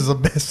is the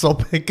best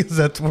sope because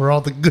that's where all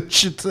the good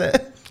shit's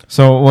at.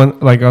 So,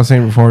 like I was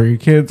saying before, your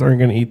kids aren't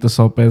going to eat the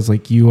sopes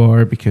like you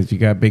are because you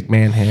got big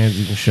man hands.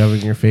 You can shove it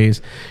in your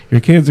face. Your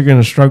kids are going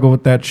to struggle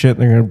with that shit.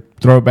 They're going to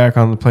throw it back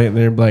on the plate and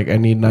they're going to be like, I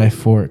need knife,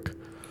 fork.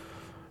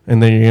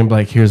 And then you're going to be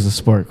like, here's the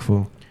spork,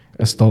 fool.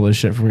 I stole this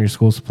shit from your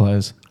school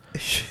supplies.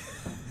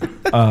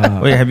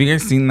 Wait, have you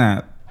guys seen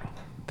that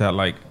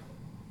like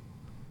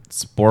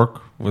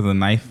spork with a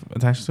knife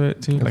attached to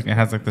it too? Like it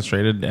has like the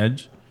straighted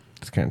edge.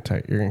 It's kind of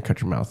tight. You're going to cut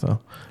your mouth,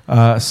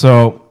 though.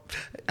 So,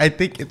 I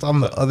think it's on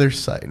the other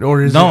side,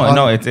 or is No, it on,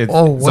 no, it's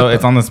oh, what so the-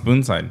 it's on the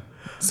spoon side.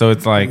 So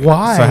it's like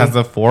Why? So it has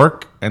the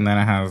fork and then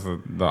it has the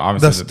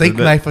obviously the steak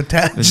knife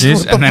attached. the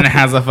dish, and then it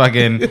has a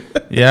fucking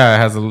it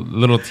has a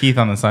little teeth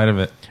on the side of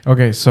it.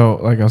 okay, so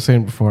like I was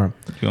saying before,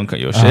 You gonna cut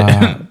your shit?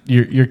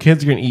 your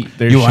kids are going to eat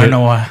their You shit. wanna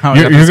know how I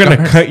You're, got the going to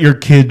scars? cut your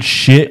kid's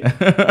shit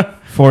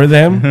for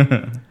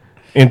them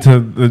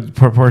into the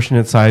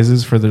proportionate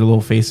sizes for their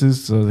little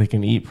faces so they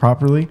can eat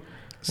properly.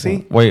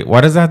 See, Wait, why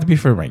does that have to be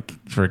for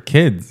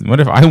kids? What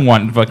if I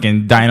want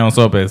fucking dino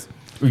sopes?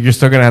 You're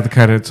still gonna have to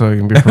cut it so it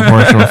can be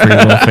proportional for your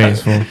little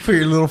face. Fool. for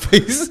your little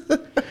face.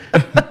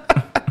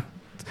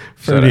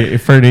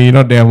 Ferdy, you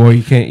know damn well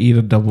you can't eat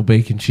a double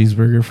bacon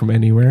cheeseburger from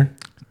anywhere.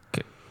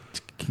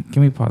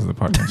 Can we pause the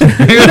podcast?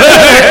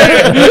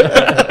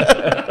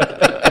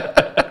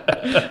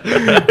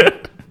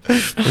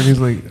 And he's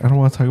like, I don't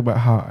want to talk about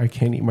how I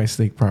can't eat my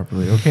steak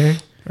properly. Okay,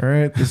 all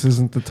right, this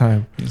isn't the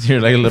time. You're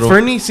like a little.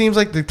 Fernie seems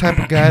like the type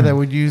of guy that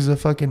would use a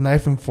fucking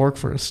knife and fork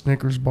for a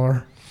Snickers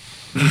bar.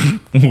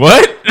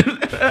 What?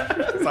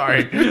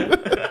 Sorry.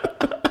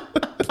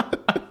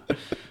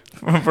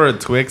 For a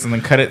Twix and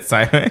then cut it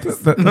sideways.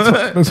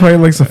 That's why he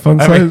likes the fun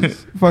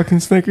size fucking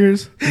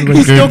Snickers. He's like,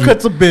 He still "Dude,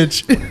 cuts a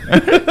bitch.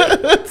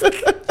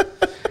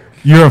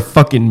 you're a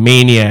fucking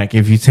maniac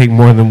if you take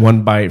more than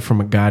one bite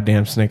from a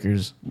goddamn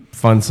Snickers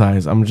fun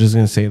size. I'm just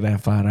gonna say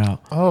that flat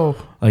out. Oh,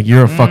 Like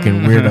you're a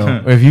fucking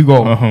weirdo. If you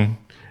go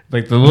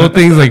like the little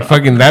things like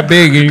fucking that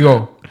big and you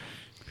go,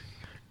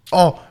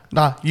 oh,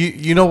 nah.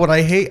 You know what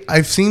I hate?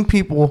 I've seen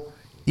people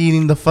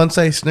eating the fun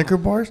size Snicker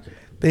bars.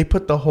 They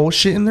put the whole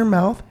shit in their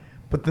mouth,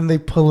 but then they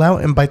pull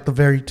out and bite the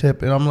very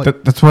tip. And I'm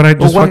like, that's what I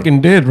just why-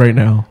 fucking did right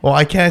now. well,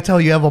 I can't tell.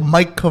 You have a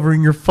mic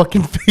covering your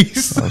fucking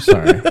face. Oh,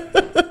 sorry.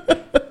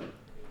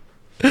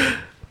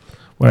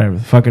 Whatever.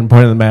 The fucking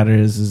point of the matter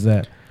is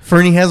that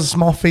Fernie has a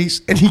small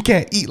face and he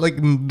can't eat like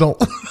an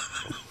adult.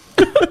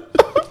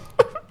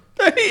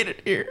 I hate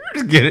it here.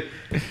 Just get it.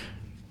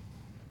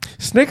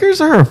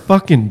 Snickers are a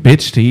fucking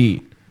bitch to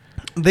eat.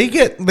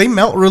 They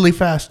melt really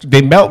fast.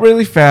 They melt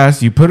really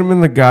fast. You put them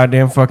in the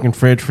goddamn fucking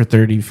fridge for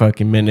 30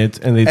 fucking minutes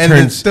and they And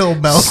turn it still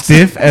melts.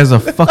 stiff as a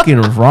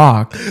fucking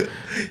rock.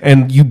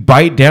 And you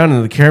bite down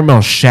and the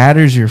caramel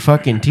shatters your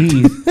fucking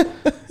teeth.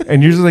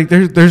 And you're just like,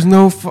 there's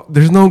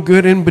no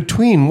good in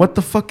between. What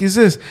the fuck is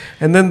this?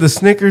 And then the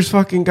Snickers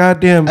fucking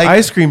goddamn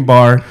ice cream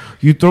bar,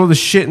 you throw the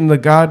shit in the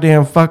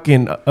goddamn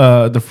fucking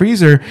the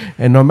freezer,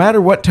 and no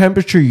matter what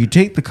temperature you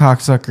take the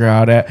cocksucker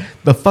out at,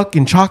 the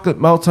fucking chocolate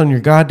melts on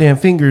your goddamn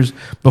fingers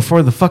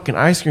before the fucking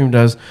ice cream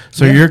does.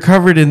 So you're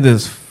covered in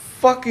this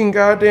fucking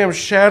goddamn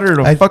shattered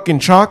of fucking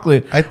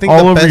chocolate I think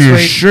all the over best your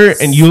way-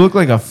 shirt, and you look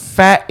like a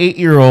fat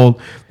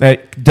 8-year-old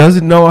that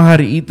doesn't know how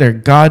to eat their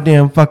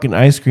goddamn fucking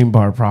ice cream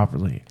bar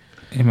properly.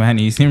 Hey man,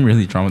 you seem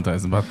really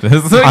traumatized about this.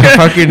 I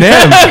fucking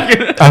am. I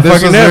This fucking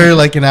was am. there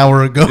like an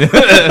hour ago.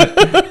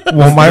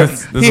 Well, my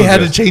He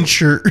had to change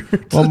shirt.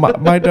 well,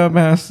 my dumb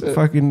ass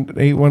fucking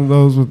ate one of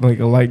those with like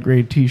a light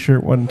gray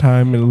T-shirt one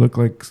time, and it looked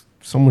like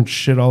someone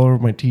shit all over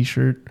my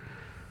T-shirt.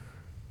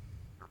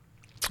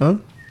 Huh?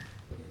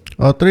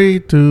 Oh, 3,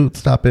 2,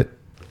 stop it.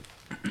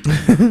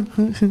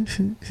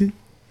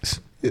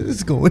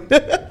 It's going.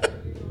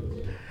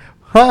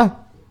 Huh?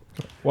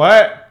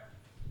 What?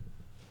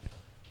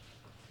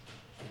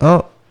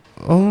 Oh.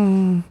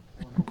 Oh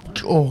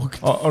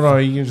no,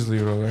 you can just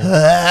leave it over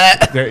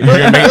there. You're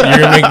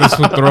gonna make this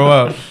fool throw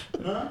up.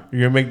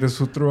 You're gonna make this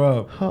fool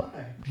throw up.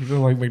 You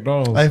don't like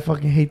McDonald's. I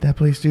fucking hate that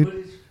place,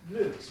 dude.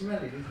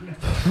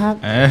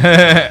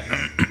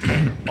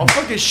 I'll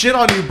fucking shit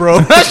on you,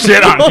 bro.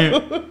 Shit on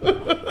you.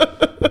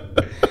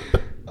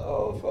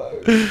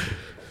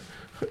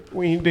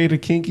 When you date a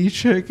kinky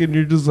chick and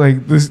you're just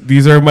like,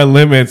 these are my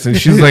limits, and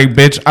she's like,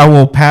 bitch, I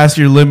will pass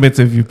your limits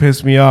if you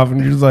piss me off, and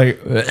you're just like,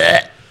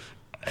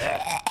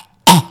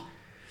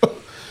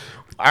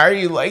 why are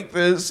you like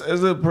this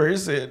as a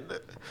person?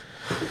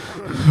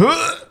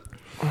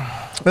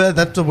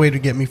 That's a way to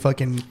get me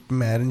fucking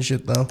mad and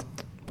shit, though.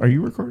 Are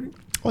you recording?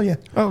 Oh, yeah.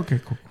 Oh, okay,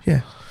 cool.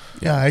 Yeah.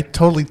 Yeah, I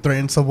totally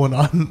threatened someone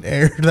on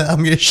air that I'm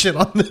going to shit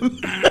on them.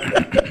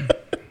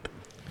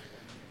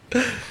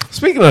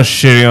 Speaking of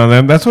shitting on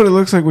them, that's what it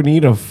looks like when you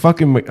eat a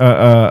fucking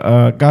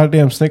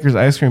goddamn Snickers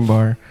ice cream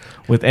bar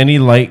with any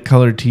light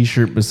colored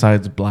T-shirt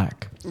besides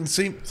black.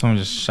 See, Someone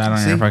just shot on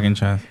See? your fucking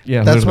chest.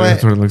 Yeah, that's why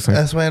that's what it looks like.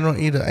 That's why I don't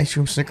eat an ice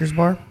cream Snickers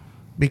bar,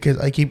 because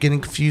I keep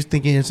getting confused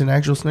thinking it's an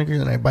actual Snickers,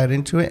 and I bite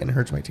into it and it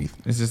hurts my teeth.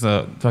 It's just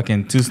a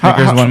fucking 2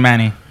 Snickers, how- 1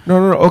 Manny.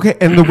 No. Okay,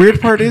 and the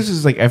weird part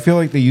is like I feel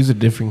like they use a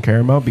different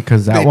caramel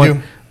because that They one,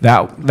 do.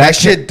 that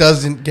Shit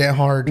doesn't get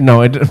hard.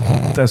 No,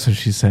 that's what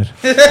she said.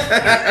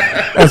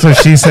 That's what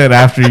she said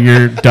after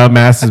your dumb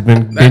ass has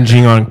been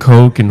binging on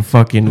Coke and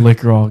fucking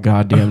liquor all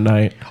goddamn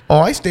night. Oh,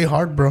 I stay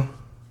hard, bro.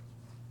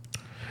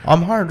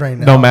 I'm hard right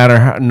now. No matter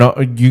how, no,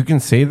 you can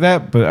say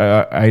that, but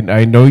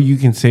I know you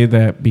can say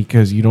that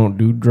because you don't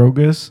do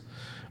drogas.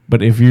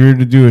 But if you were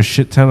to do a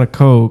shit ton of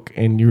Coke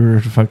and you were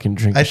to fucking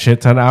drink a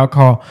shit ton of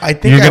alcohol, I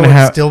think you're I gonna would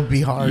have, still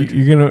be hard.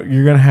 You're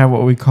gonna have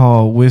what we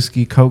call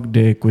whiskey Coke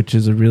dick, which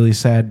is a really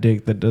sad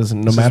dick that doesn't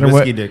no It's just matter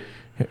what. whiskey dick.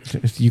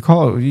 You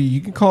call it,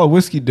 you can call it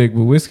whiskey dick,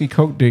 but whiskey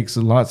Coke dick's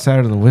a lot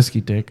sadder than whiskey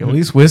dick. At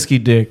least whiskey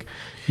dick,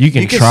 you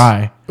can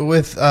try.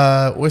 With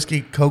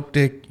whiskey Coke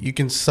dick, you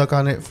can suck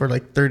on it for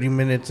like 30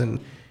 minutes and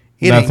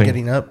it Nothing. ain't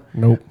getting up.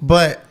 Nope.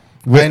 But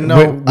Whi- I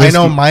know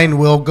whiskey- mine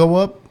will go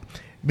up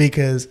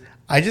because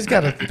I just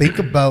gotta think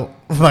about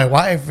my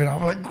wife, and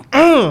I'm like,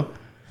 ugh.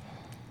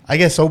 I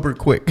get sober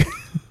quick.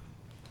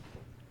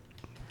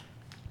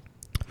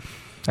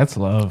 That's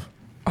love.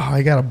 Oh,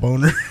 I got a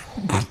boner.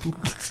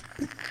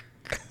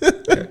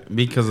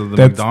 Because of the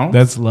That's, McDonald's?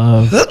 that's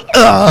love.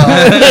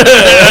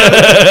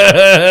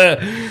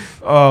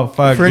 Oh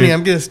fuck, Fernie, dude.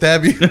 I'm gonna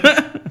stab you.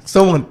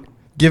 Someone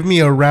give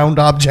me a round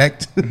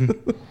object.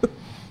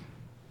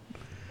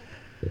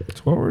 So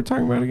What were we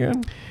talking about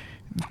again?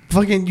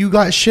 Fucking, you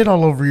got shit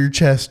all over your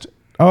chest.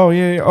 Oh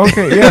yeah,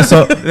 okay, yeah.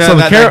 So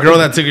that girl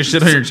that took a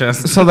shit on your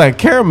chest. So that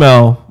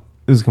caramel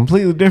is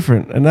completely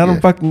different, and I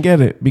don't fucking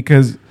get it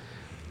because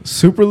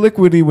super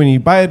liquidy when you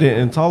bite it,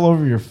 and it's all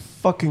over your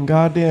fucking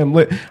goddamn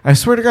lip. I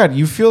swear to God,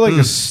 you feel like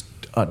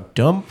a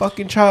dumb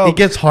fucking child. It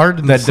gets hard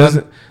in that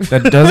the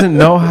sun. doesn't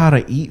know how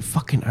to eat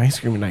fucking ice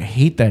cream, and I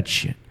hate that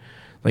shit.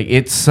 Like,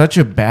 it's such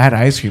a bad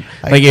ice cream.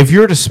 Like, if you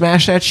were to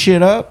smash that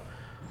shit up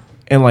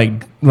and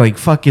like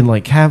fucking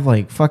like have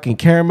like fucking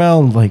caramel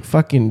and like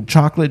fucking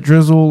chocolate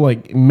drizzle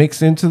like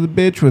mixed into the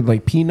bitch with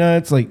like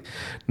peanuts, like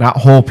not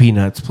whole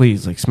peanuts,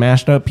 please, like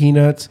smashed up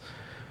peanuts,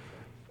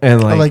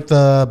 and I like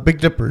the Big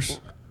Dippers.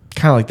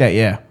 kind of like that.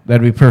 Yeah,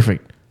 that'd be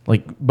perfect.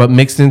 Like, but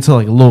mixed into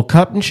like a little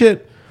cup and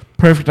shit.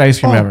 Perfect ice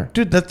cream ever.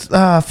 Dude, that's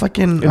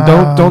fucking.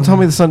 And don't tell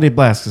me the Sunday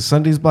Blast, because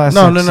Sunday's Blast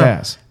sucks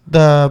ass.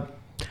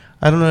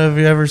 I don't know if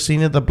you've ever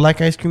seen it. The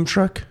black ice cream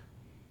truck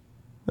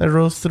that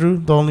rolls through.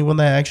 The only one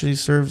that actually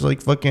serves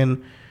like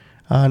fucking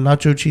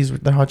nacho cheese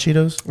with the hot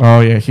Cheetos. Oh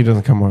yeah, he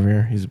doesn't come over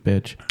here. He's a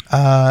bitch.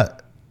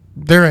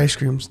 Their ice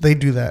creams, they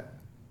do that.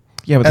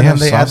 Yeah, but And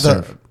they then have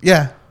soft serve.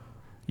 yeah.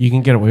 You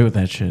can get away with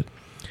that shit.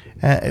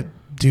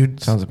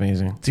 Dude, Sounds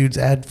amazing. dudes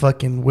add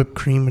fucking whipped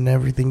cream and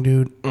everything,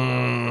 dude.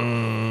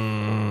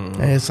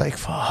 And it's like,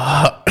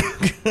 fuck.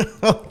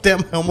 Oh, damn,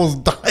 I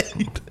almost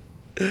died.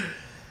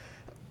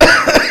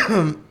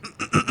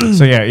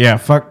 So yeah,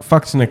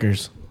 fuck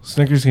Snickers.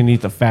 Snickers can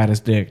eat the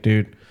fattest dick,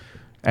 dude.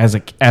 As a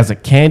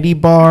candy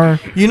bar,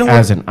 You know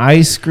as what- an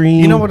ice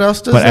cream. You know what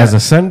else does But that? as a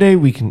sundae,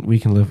 we can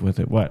live with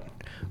it. What?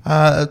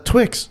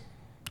 Twix.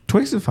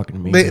 Twix is fucking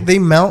amazing. They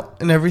melt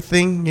and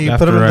everything. You Left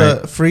put them or in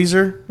the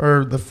freezer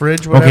or the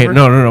fridge, whatever. Okay,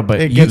 no,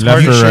 but It you, gets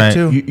hard left as or shit right?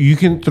 too. you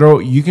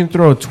can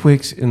throw a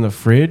Twix in the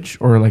fridge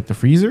or like the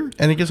freezer,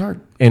 And it gets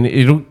hard. and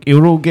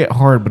it'll get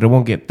hard, but it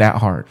won't get that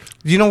hard.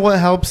 Do you know what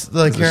helps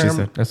the That's what she caramel?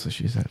 said. That's what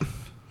she said.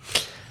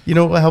 You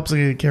know what helps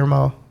the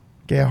caramel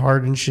get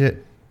hard and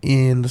shit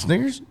in the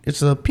Snickers? It's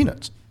the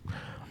peanuts.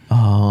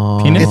 Oh,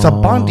 Peanuts? It's a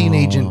bonding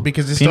agent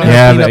because it's still Peanut?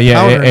 has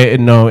yeah, peanut powder.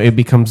 no, it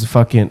becomes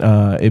fucking.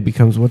 It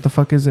becomes what the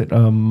fuck is it?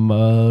 God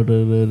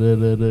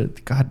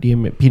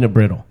damn it, peanut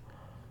brittle.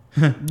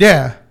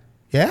 Yeah.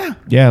 Yeah.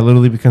 Yeah, it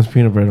literally becomes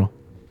peanut brittle.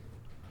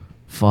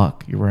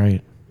 Fuck, you're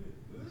right.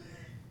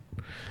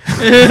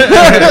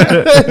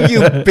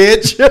 You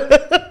bitch.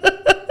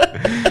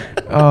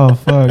 Oh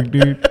fuck,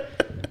 dude.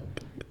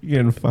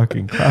 You're getting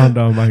fucking clowned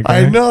on, my guy.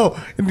 I know.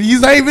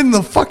 He's not even in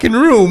the fucking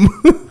room.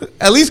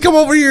 At least come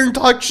over here and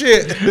talk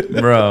shit.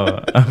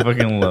 Bro, I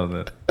fucking love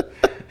it.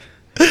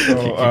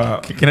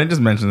 So, Can I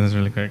just mention this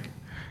really quick?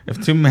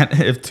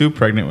 If two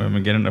pregnant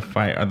women get in a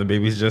fight, are the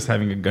babies just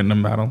having a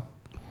Gundam battle?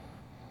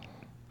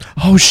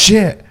 Oh,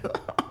 shit.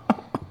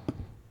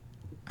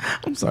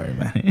 I'm sorry,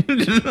 man.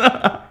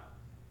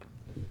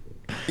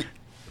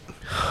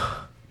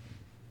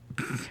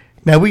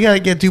 Now we gotta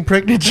get two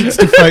pregnant chicks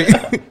to fight.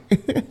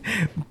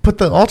 Put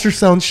the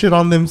ultrasound shit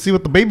on them, see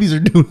what the babies are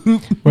doing.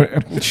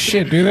 What,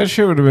 shit, dude, that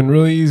shit would have been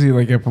really easy,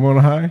 like at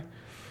Pomona High.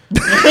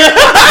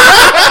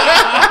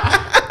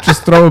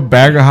 Just throw a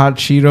bag of hot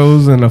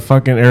Cheetos and a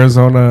fucking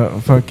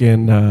Arizona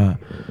fucking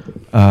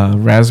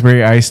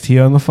raspberry iced tea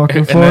on the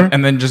fucking floor.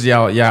 And then just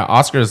yell, yeah,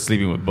 Oscar is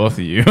sleeping with both of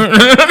you.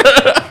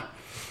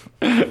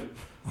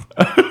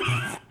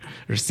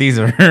 Or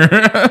Caesar.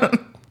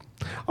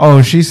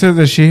 Oh, she said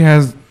that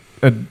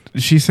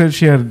she said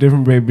she had a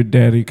different baby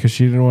daddy because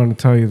she didn't want to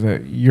tell you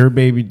that your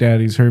baby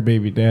daddy's her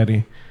baby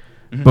daddy.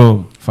 Mm-hmm.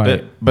 Boom,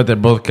 fight. but they're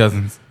both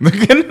cousins.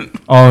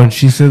 Oh, and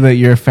she said that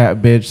you're a fat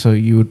bitch, so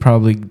you would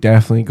probably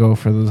definitely go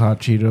for those hot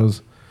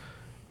Cheetos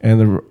and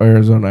the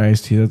Arizona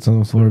iced tea that's on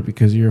the floor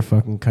because you're a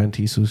fucking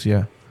cunty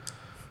sucia.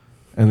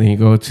 And then you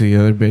go to the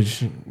other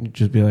bitch, you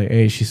just be like,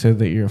 hey, she said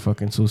that you're a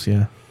fucking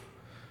sucia.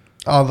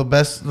 Oh,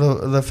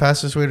 the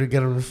fastest way to get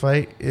them to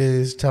fight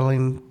is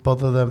telling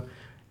both of them,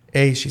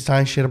 hey, she's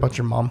talking shit about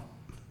your mom.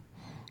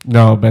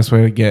 No, best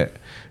way to get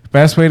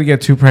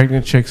two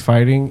pregnant chicks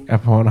fighting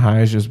at Pomona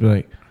High is just be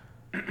like,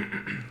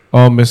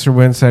 oh, Mr.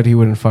 Wynn said he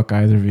wouldn't fuck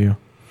either of you.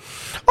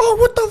 Oh,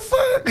 what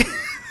the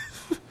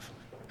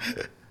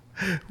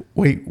fuck?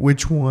 Wait,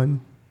 which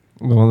one?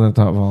 The one that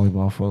taught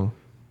volleyball for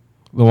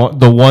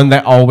the one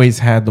that always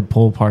had the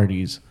pool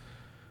parties.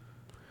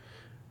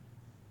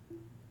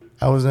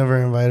 I was never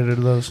invited to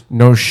those.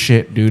 No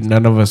shit, dude.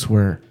 None of us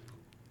were.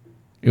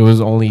 It was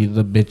only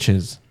the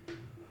bitches.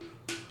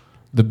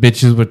 The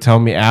bitches would tell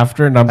me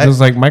after, and I'm just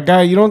like, my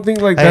guy, you don't think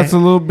like that's a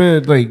little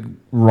bit like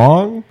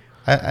wrong?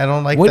 I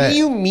don't like What that. do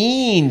you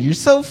mean? You're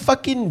so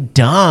fucking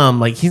dumb.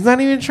 Like, he's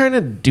not even trying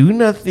to do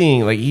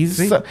nothing. Like,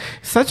 he's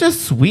such a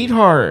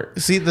sweetheart.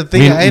 See, the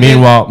thing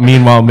Meanwhile,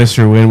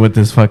 Mr. Wynn with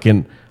his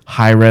fucking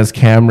high res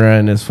camera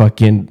and his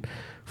fucking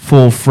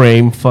full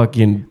frame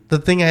fucking the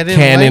thing I didn't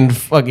Canon like,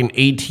 fucking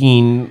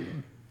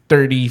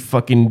 1830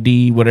 fucking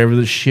D, whatever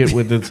the shit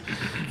with its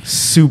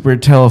super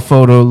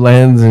telephoto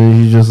lens, and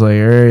he's just like,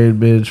 all right,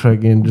 bitch,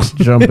 fucking just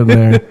jump in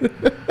there.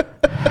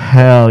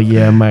 Hell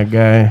yeah, my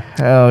guy.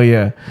 Hell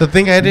yeah. the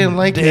thing I didn't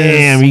like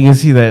Damn, is you can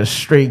see that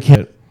straight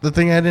kid. the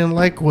thing I didn't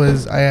like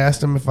was I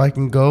asked him if I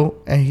can go,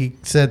 and he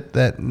said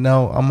that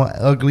no, I'm an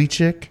ugly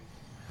chick.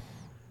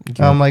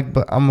 Yeah. I'm like,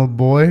 but I'm a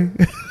boy.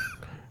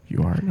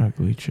 You are an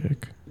ugly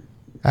chick.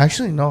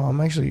 Actually, no,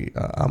 I'm actually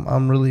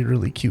I'm really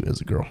really cute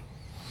as a girl.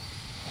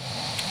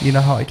 You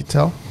know how I can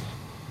tell?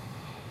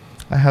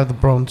 I have the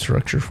bone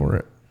structure for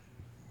it.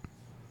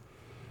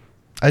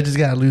 I just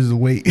gotta lose the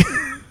weight.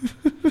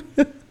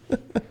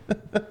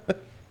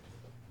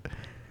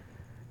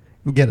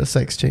 Get a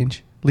sex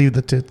change. Leave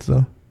the tits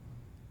though.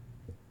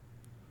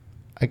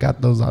 I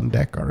got those on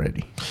deck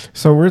already.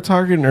 So we're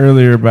talking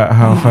earlier about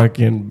how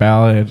fucking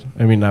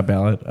not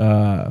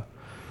Ballad,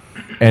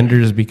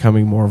 Ender's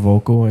becoming more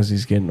vocal as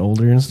he's getting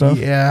older and stuff.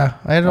 Yeah,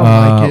 I don't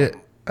like it.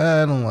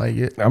 I don't like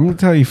it. I'm gonna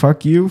tell you,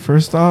 fuck you.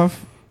 First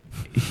off,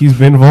 he's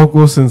been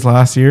vocal since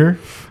last year.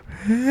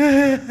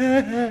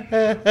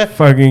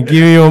 Fucking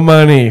give me your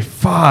money,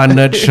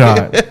 nut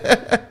shot.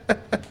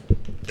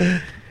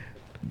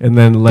 And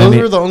then Lenny,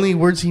 Those were the only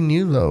words he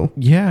knew, though.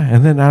 yeah.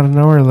 And then out of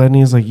nowhere,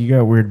 Lenny's like, "You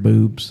got weird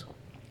boobs."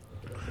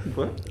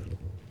 What?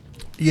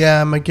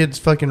 Yeah, my kids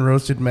fucking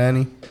roasted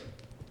Manny.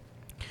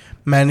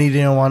 Manny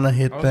didn't want to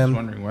hit I was them. just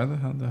wondering why the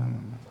hell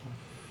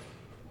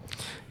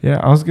Yeah,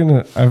 I was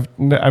gonna.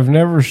 I've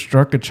never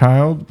struck a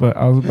child, but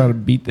I was about to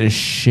beat the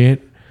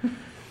shit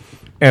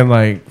and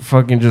like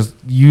fucking just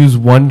use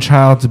one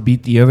child to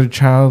beat the other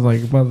child.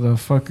 Like,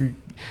 motherfucker,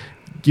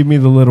 give me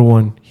the little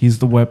one. He's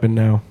the weapon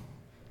now.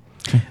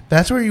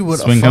 That's where you would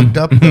have Swing fucked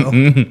 'em. up,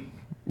 though.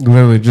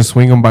 Literally, just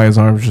swing him by his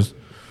arms,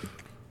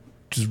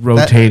 just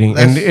rotating.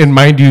 that's- And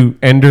mind you,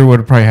 Ender would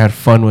have probably had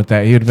fun with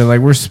that. He would have been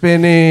like, "We're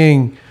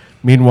spinning."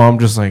 Meanwhile, I'm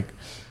just like,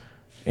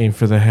 aim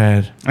for the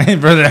head.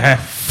 Brother. That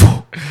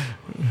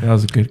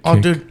was a good kick. Oh,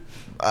 dude,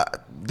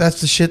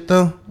 that's the shit,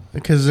 though.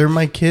 Because they're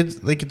my kids,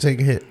 they can take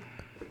a hit.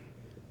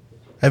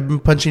 I've been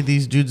punching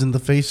these dudes in the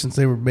face since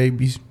they were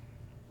babies.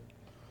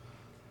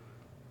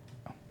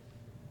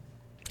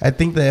 I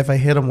think that if I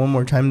hit them one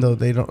more time, though,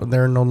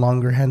 they're no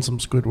longer handsome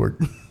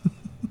Squidward.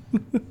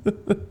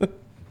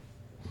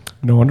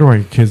 No wonder why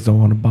your kids don't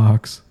want to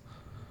box.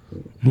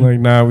 Like,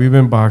 nah, we've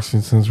been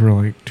boxing since we're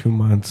like 2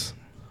 months.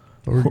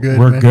 We're good.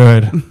 We're man.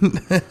 good.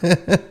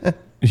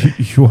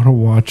 You want to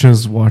watch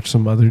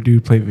some other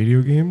dude play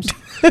video games?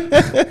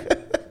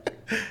 The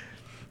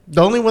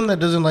only one that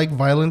doesn't like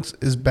violence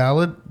is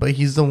Ballad, but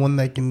he's the one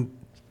that can.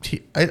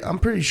 I'm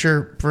pretty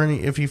sure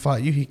if he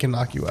fought you, he can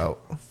knock you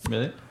out.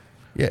 Really?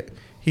 Yeah,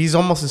 he's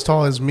almost as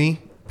tall as me.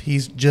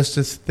 He's just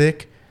as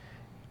thick,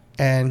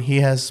 and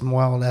he has some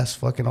wild ass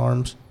fucking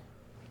arms.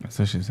 That's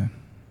what she said.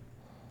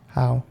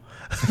 How?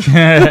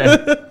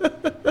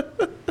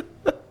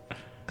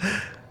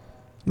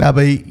 Nah,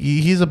 but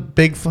he's a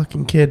big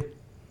fucking kid.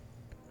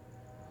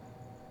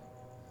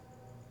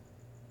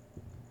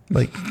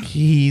 Like,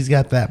 he's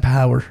got that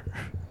power.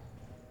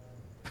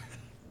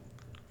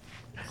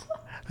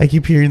 I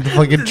keep hearing the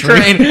fucking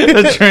train.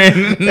 The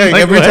train. Like,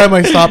 Like every what? time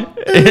I stop.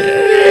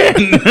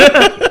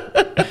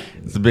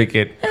 It's a big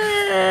kid.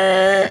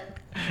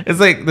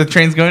 It's like the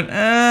train's going.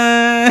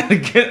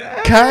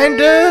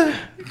 Kinda.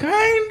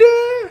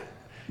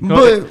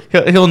 But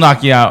He'll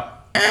knock you out.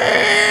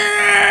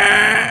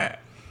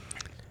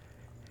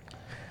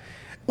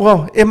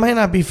 well, it might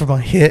not be from a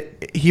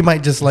hit. He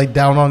might just lay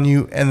down on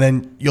you, and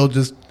then you'll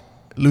just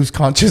lose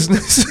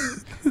consciousness.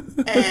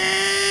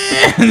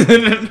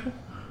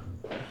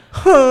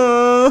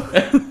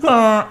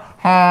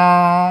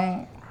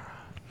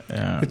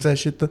 Yeah. It's that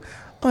shit.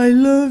 I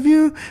love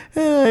you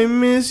and I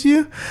miss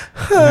you.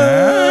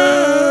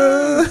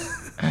 I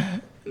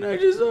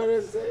just want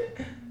to say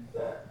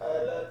that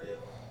I love you.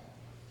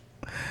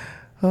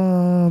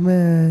 Oh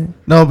man.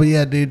 No, but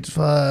yeah, dude,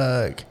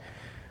 fuck.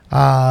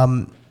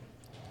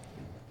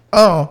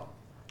 Oh,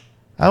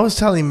 I was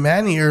telling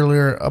Manny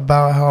earlier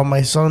about how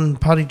my son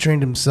potty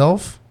trained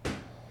himself.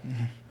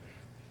 And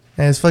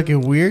it's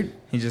fucking weird.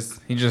 He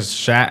just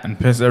shat and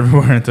pissed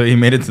everywhere until he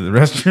made it to the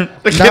restroom.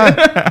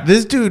 Nah,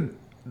 this dude,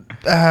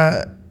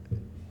 the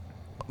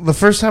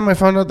first time I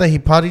found out that he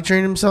potty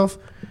trained himself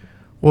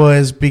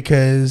was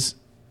because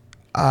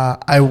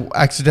I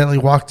accidentally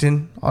walked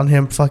in on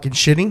him fucking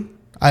shitting.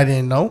 I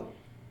didn't know.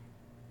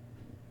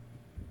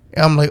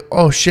 And I'm like,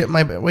 oh shit,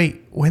 my bad.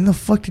 Wait, when the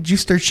fuck did you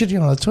start shitting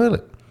on the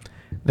toilet?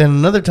 Then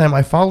another time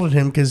I followed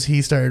him because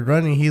he started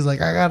running. He's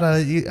like, I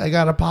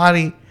got a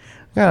potty.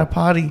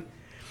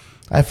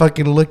 I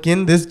fucking look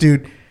in, this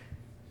dude.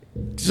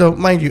 So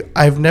mind you,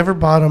 I've never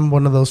bought him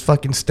one of those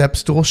fucking step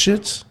stool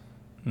shits.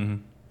 Mm-hmm.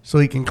 So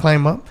he can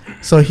climb up.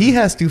 So he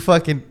has to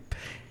fucking,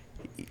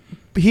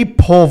 he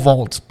pole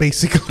vaults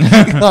basically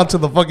onto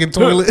the fucking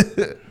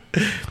toilet.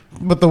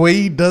 But the way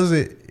he does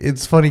it,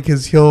 it's funny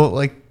because he'll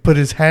like put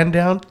his hand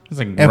down. He's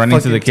like and running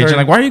to the fucking kitchen. turn.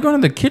 Like, why are you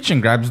going to the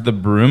kitchen? Grabs the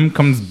broom,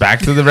 comes back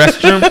to the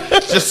restroom,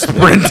 just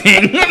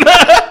sprinting.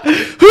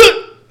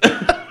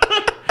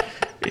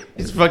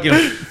 He's fucking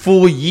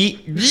full yeet.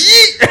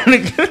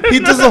 He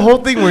does the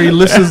whole thing where he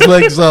lifts his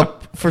legs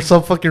up for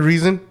some fucking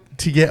reason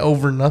to get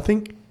over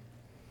nothing.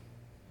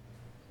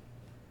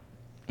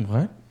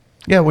 What?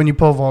 Yeah, when you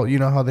pole vault, you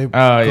know how they.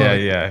 Oh,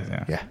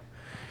 yeah. Yeah.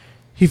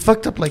 He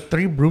fucked up like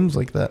 3 brooms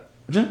like that.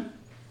 Yeah.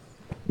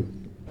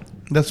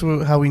 That's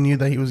how we knew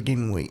that he was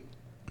gaining weight.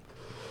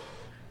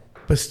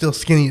 But still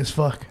skinny as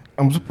fuck.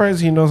 I'm surprised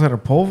he knows how to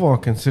pole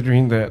vault,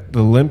 considering that the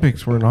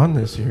Olympics weren't on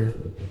this year.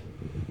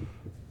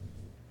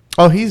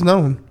 Oh, he's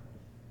known.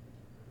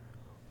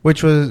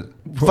 Which was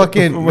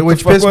fucking, What which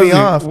the fuck pissed was me he?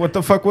 off. What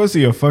the fuck was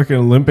he? A fucking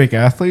Olympic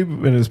athlete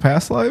in his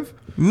past life?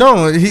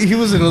 No, he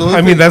was an Olympic.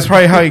 I mean, that's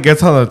probably how he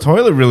gets on the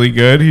toilet really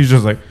good. He's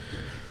just like,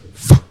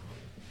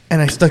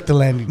 And I stuck the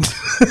landing.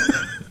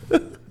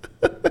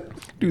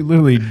 dude,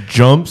 literally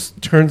jumps,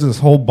 turns his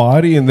whole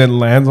body, and then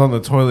lands on the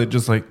toilet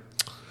just like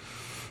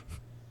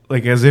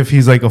as if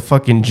he's like a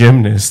fucking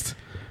gymnast.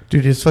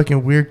 Dude, it's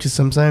fucking weird because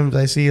sometimes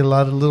I see a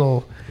lot of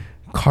little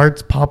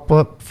carts pop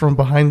up from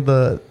behind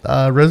the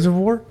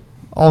reservoir,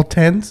 all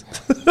 10s.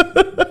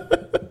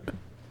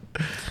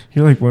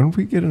 You're like, when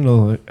we get an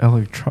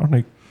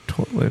electronic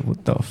toilet,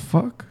 what the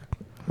fuck?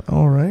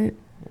 All right.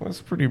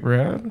 That's pretty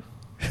rad.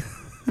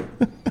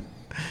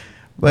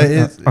 But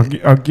it's,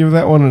 I'll give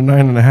that one a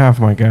 9.5,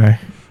 my guy.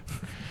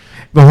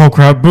 The whole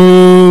crowd,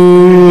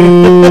 boo!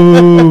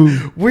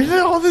 where did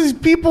all these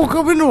people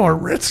come into our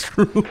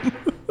restroom?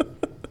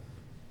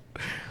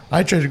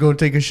 I tried to go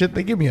take a shit.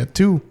 They give me a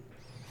 2.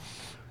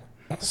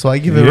 So I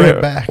give it right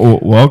back. Oh,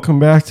 welcome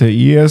back to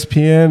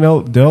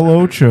ESPN Del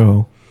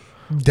Ocho.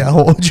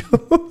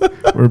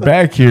 We're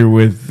back here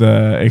with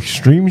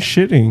extreme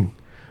shitting.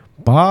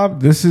 Bob,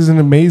 this is an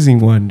amazing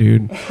one,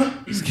 dude.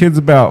 This kid's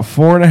about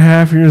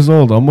 4.5 years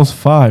old, almost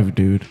 5,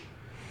 dude.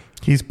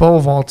 He's pole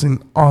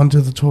vaulting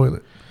onto the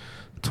toilet.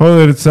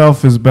 Toilet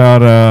itself is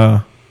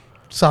about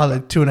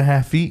Solid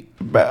 2.5 feet.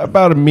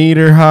 about a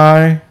meter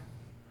high.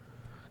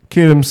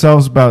 Kid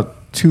himself's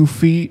about 2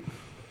 feet.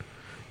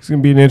 It's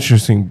gonna be an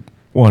interesting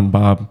one,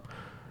 Bob.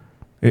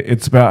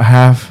 It's about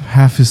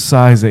half his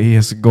size that he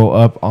has to go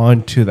up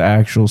onto the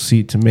actual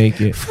seat to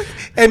make it.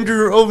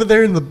 Andrew over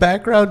there in the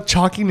background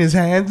chalking his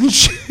hands and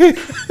shit.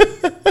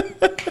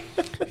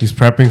 He's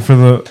prepping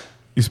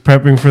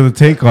for the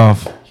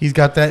takeoff. He's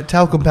got that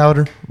talcum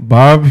powder.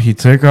 Bob, he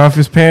took off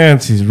his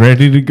pants. He's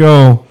ready to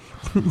go.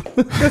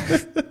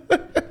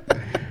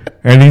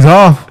 And he's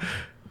off.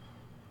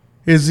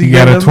 Is He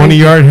got a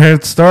 20-yard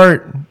head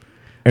start.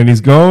 And he's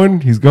going.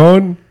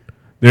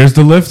 There's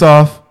the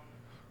liftoff.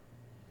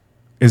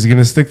 Is he going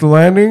to stick the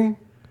landing?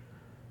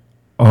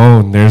 Oh,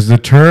 and there's the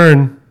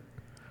turn.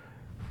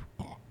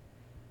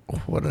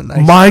 What a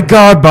nice. My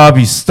God, Bob,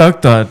 he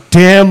stuck the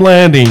damn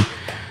landing.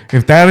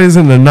 If that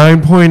isn't a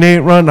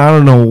 9.8 run, I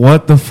don't know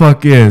what the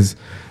fuck is.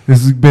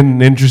 This has been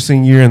an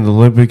interesting year in the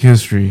Olympic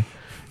history.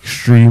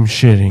 Extreme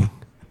shitting.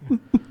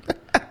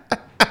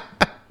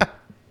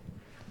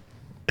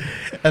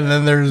 And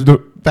then there's The-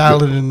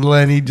 Ballard and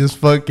Lenny just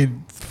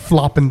fucking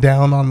flopping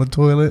down on the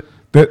toilet.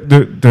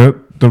 The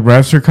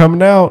refs are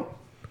coming out.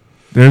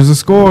 There's the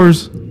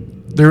scores.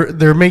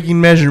 They're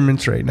making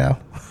measurements right now.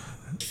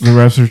 The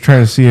refs are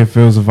trying to see if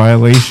it was a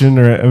violation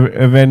or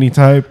of any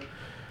type.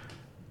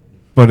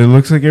 But it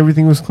looks like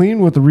everything was clean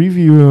with the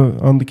review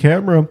on the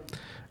camera.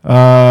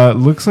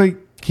 Looks like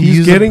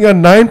he's getting a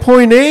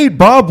 9.8.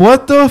 Bob,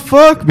 what the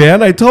fuck,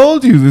 man? I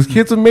told you, this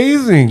kid's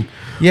amazing.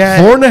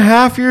 Yeah.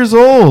 4.5 years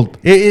old.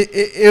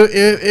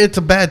 It's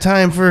a bad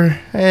time for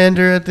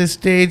Andrew at this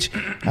stage.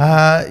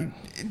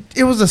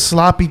 It was a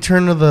sloppy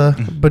turn of the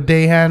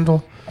bidet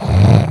handle.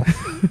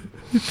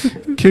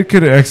 Kid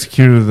could have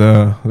executed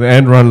the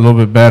end run a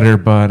little bit better,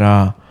 but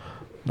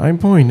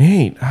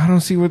 9.8. I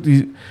don't see what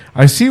these.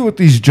 I see what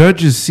these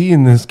judges see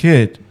in this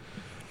kid.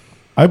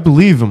 I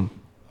believe him.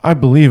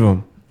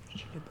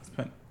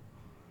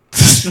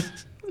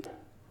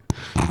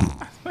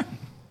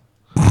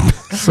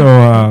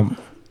 So,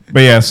 but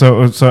yeah.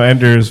 So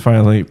Ender is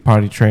finally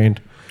potty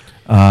trained.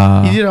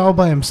 He did it all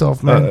by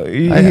himself, man.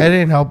 I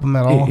didn't help him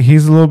at all.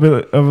 He's a little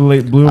bit of a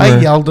late bloomer. I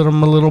yelled at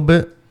him a little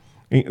bit.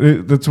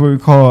 That's what we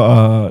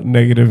call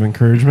negative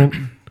encouragement.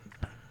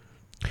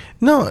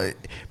 No,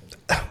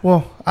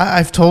 well,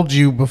 I've told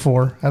you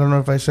before. I don't know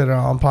if I said it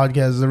on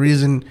podcast. The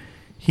reason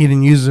he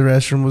didn't use the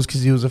restroom was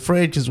because he was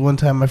afraid. Because one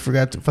time I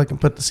forgot to fucking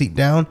put the seat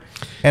down,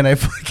 and I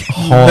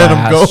fucking let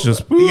him go.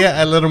 Yeah,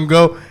 I let him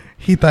go.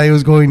 He thought he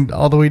was going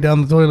all the way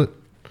down the toilet.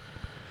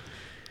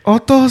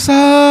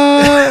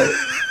 Otosa.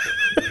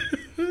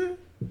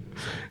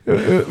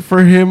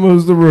 For him, it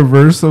was the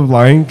reverse of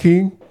Lion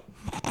King.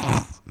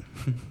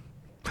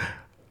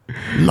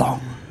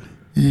 Long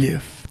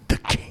live the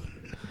king.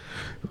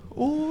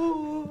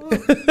 Oh,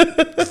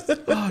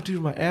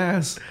 dude, my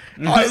ass.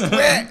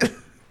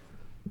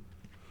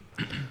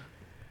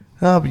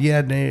 Oh, but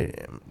yeah,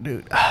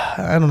 dude,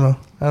 I don't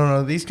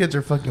know. These kids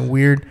are fucking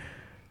weird,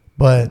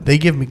 but they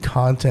give me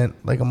content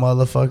like a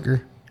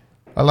motherfucker.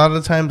 A lot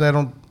of the times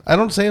I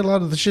don't say a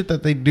lot of the shit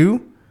that they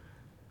do,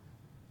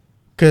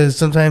 because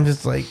sometimes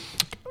it's like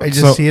I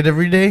just see it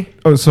every day.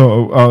 Oh,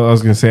 so I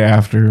was gonna say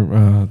after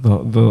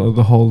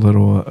the whole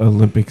little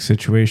Olympic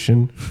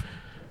situation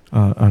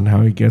on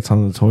how he gets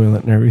on the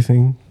toilet and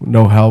everything,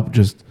 no help,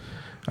 just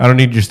I don't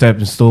need your step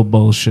and stool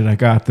bullshit. I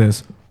got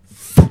this.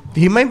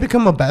 He might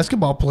become a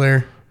basketball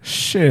player.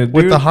 Shit,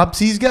 with dude. the hops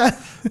he's got.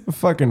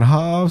 Fucking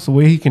hops, the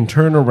way he can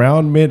turn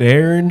around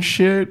midair and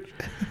shit.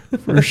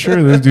 For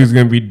sure, this dude's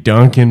gonna be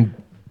dunking,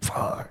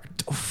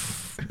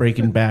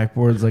 breaking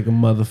backboards like a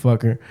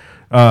motherfucker.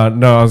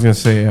 No, I was gonna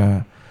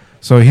say.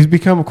 So he's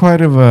become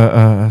quite of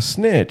a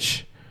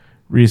snitch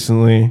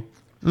recently.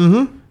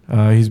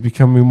 Mm-hmm. He's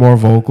becoming more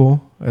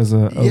vocal as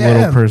a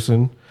little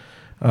person.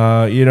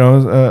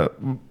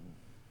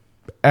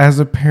 As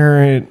a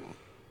parent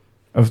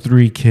of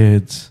 3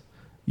 kids,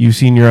 you've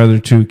seen your other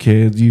 2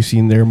 kids, you've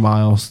seen their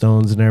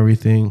milestones and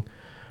everything,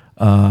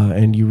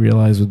 and you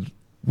realize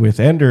with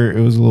Ender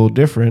it was a little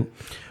different.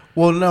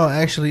 Well, no,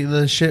 actually,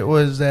 the shit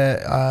was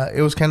that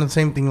it was kind of the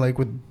same thing like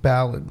with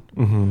Ballad.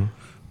 Mm-hmm.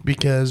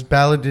 Because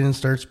Ballad didn't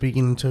start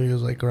speaking until he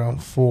was like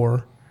around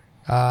 4.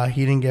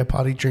 He didn't get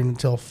potty trained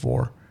until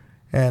 4.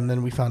 And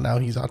then we found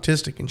out he's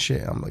autistic and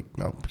shit. I'm like,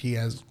 no, he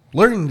has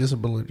learning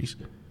disabilities.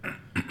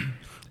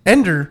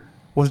 Ender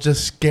was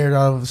just scared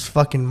out of his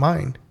fucking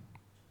mind.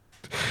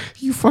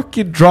 You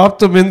fucking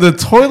dropped him in the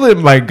toilet,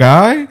 my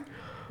guy.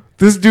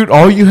 This dude,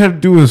 all you had to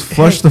do was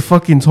flush the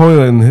fucking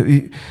toilet.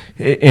 And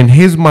in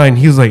his mind,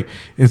 he was like,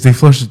 if they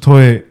flush the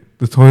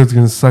toilet's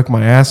going to suck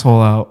my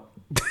asshole out.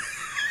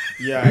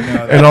 Yeah, I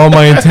know. And all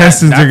my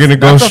intestines are going to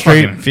go that's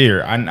straight. A fucking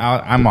fear.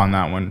 I'm on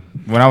that one.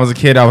 When I was a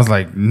kid, I was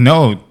like,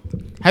 no.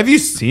 Have you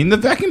seen the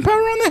vacuum power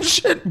on that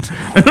shit?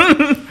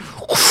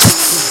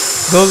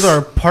 Those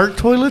are park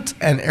toilets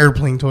and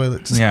airplane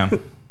toilets. Yeah.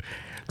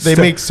 They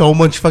make so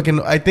much fucking...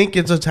 I think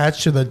it's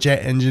attached to the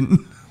jet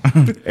engine.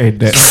 Hey, It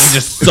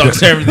just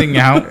sucks everything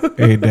out.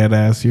 hey, dead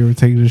ass, you ever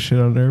taken this shit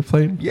on an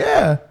airplane?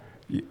 Yeah.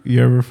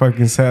 You ever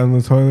fucking sat in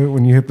the toilet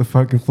when you hit the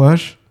fucking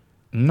flush?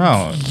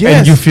 No. Yes.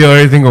 And you feel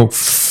everything go...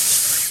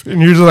 And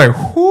you're just like,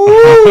 whoo.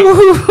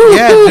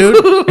 Yeah, dude.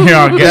 You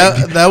know,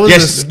 That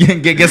was...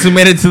 guess who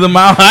made it to the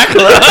Mile High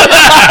Club?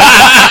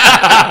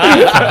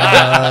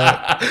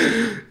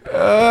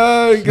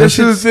 Guess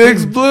his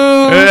dick's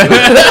blue.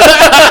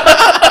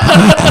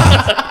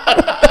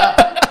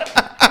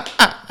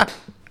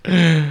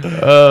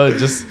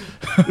 Just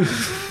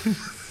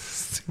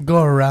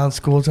go around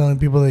school telling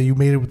people that you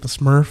made it with the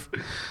Smurf.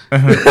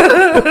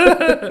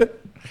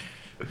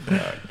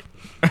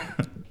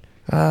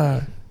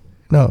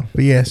 No,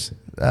 but yes.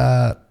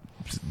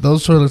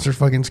 Those toilets are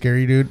fucking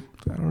scary, dude.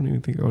 I don't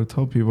even think I would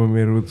tell people I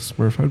made it with the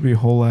Smurf. I'd be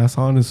whole ass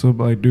honest. So,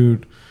 like,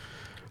 dude,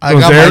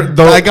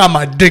 I got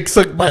my dick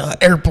sucked by an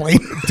airplane.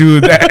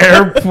 dude,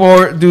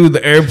 the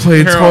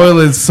airplane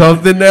toilet's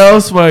something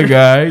else, my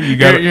guy. You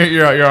got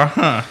you're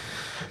huh?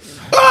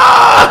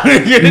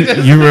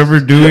 You remember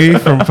Dewey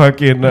from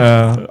fucking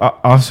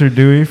Officer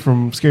Dewey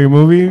from Scary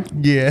Movie?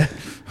 Yeah.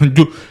 Don't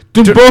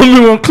bother me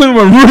when I clean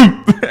my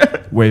room.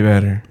 Way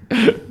better.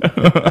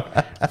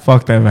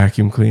 Fuck that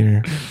vacuum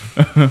cleaner.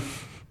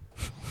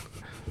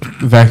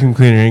 The vacuum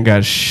cleaner ain't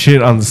got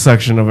shit on the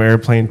suction of an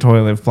airplane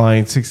toilet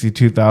flying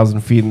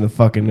 62,000 feet in the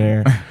fucking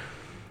air.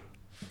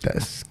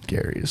 That's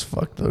scary as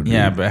fuck, though, dude.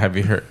 Yeah, but have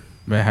you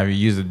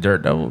used a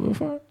dirt devil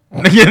before?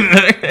 Nah, dude.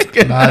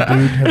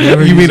 Have you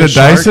ever You mean a used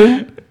shark?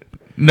 Dyson?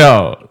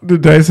 No. The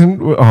Dyson?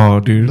 Oh,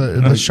 dude.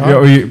 The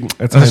shark?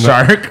 That's A how I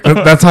know- shark?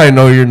 That's how I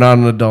know you're not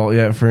an adult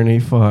yet, Fernie.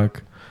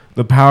 Fuck.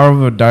 The power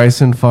of a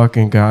Dyson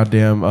fucking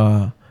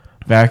goddamn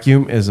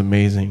vacuum is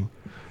amazing.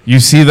 You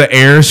see the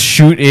air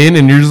shoot in,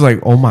 and you're just like,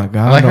 oh my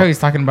God. I like how he's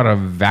talking about a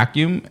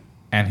vacuum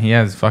and he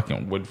has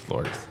fucking wood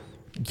floors.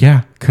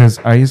 Yeah, because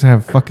I used to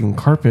have fucking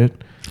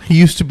carpet. He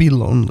used to be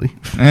lonely.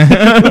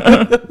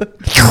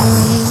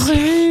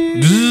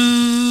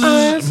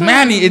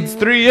 Manny, it's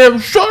 3 a.m.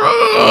 Shut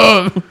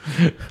up!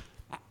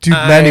 Dude,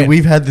 Manny,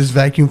 we've had this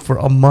vacuum for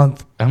a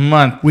month. A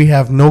month. We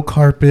have no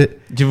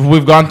carpet.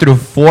 We've gone through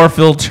 4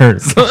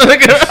 filters.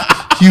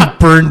 You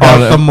burned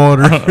out the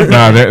motor.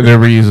 Nah, they're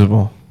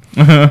reusable.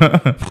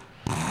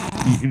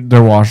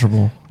 They're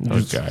washable.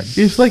 Oh, God.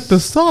 It's like the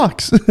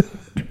socks.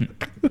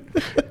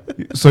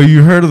 So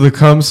you heard of the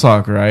cum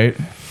sock, right?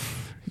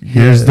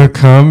 Here's the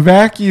cum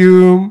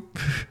vacuum.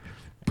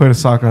 Put a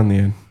sock on the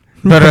end.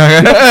 But,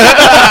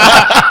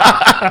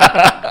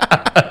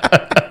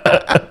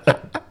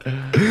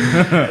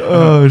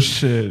 Oh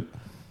shit.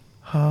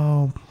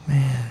 Oh,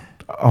 man.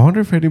 I wonder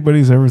if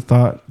anybody's ever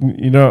thought,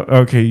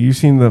 okay, you've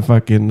seen the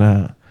fucking,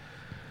 what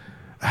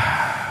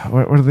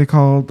are they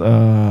called?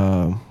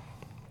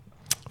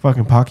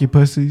 Fucking pocky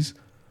pussies.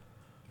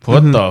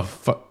 what the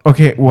fuck?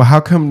 Okay, well, how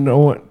come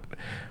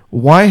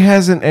why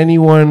hasn't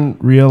anyone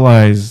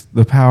realized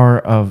the power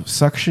of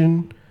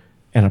suction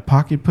and a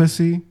pocket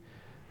pussy?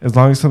 As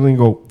long as something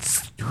go,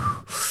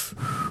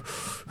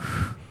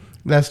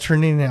 That's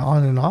turning it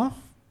on and off?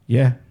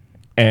 yeah,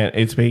 and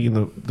it's making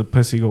the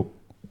pussy go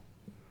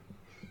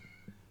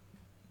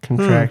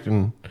contract,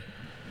 and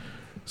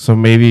so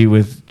maybe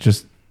with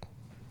just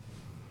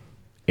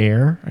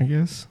air, I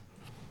guess,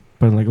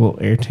 putting like a little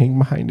air tank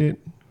behind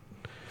it.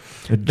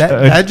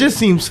 That just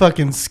seems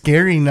fucking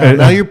scary now.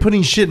 Now you're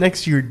putting shit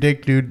next to your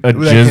dick, dude. A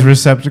jizz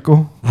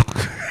receptacle.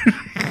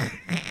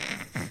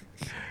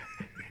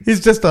 It's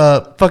just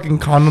a fucking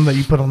condom that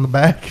you put on the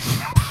back.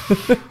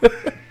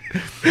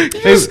 You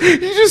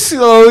just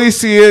slowly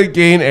see it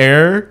gain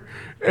air,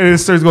 and it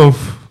starts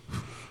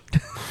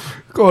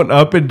going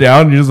up and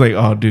down. And you're just like,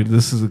 oh, dude,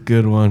 this is a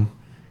good one.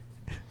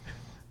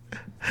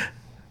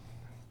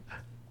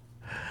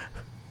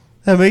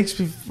 That makes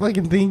me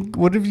fucking think,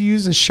 what if you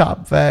use a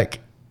shop vac?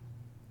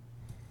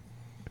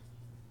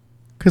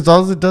 Because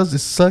all it does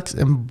is sucks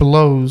and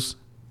blows.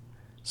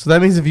 So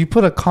that means if you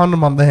put a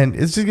condom on the end,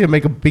 it's just going to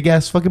make a big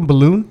ass fucking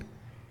balloon.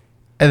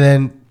 And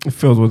then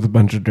Filled with a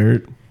bunch of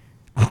dirt.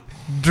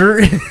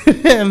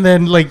 and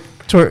then like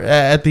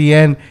at the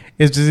end,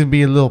 it's just going to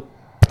be a little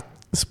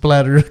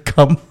splatter of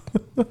cum.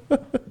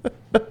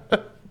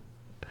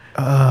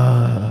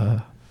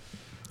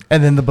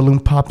 And then the balloon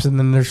pops, and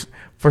then there's,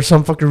 for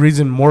some fucking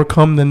reason, more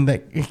cum than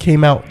that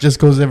came out just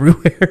goes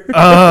everywhere.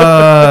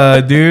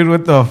 Dude,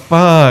 what the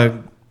fuck?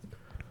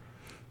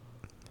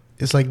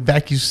 It's like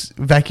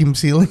vacuum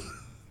sealing.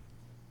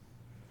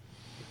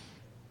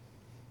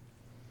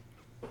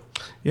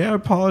 Yeah, I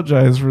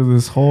apologize for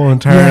this whole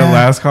entire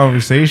last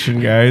conversation,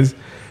 guys.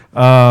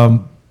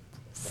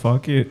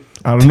 Fuck it.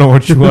 I don't know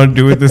what you want to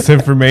do with this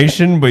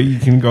information, but you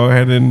can go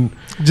ahead and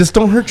Just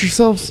don't hurt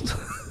yourselves.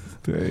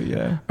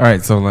 yeah. All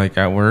right, so like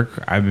at work,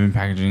 I've been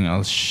packaging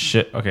a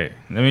shit. Okay,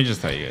 let me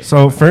just tell you guys.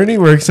 So Fernie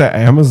works at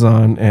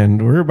Amazon,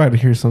 and we're about to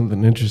hear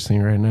something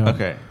interesting right now.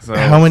 Okay, so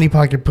How many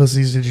pocket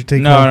pussies did you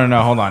take? No,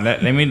 hold on.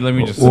 Let me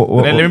just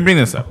let me bring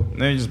this up. Let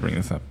me just bring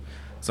this up.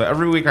 So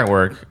every week at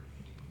work,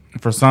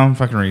 for some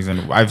fucking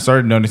reason, I've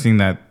started noticing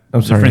that.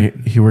 I'm sorry,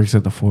 he works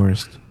at the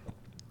forest.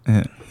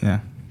 Yeah,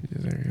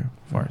 There you go.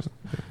 forest.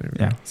 There we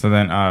go. Yeah. So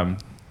then,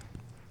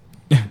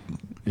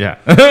 yeah.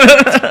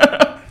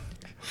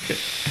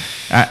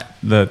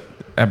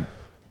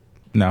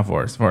 No,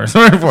 forest.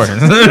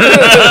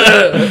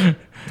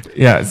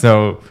 Yeah.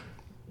 So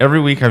every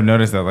week I've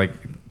noticed that like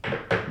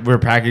we're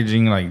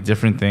packaging like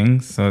different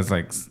things. So it's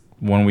like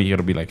one week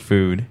it'll be like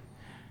food,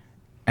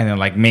 and then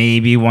like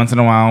maybe once in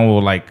a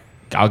while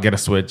I'll get a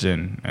switch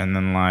in, and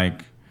then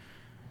like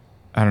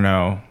I don't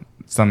know,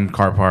 some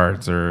car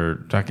parts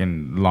or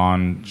fucking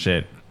lawn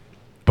shit.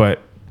 But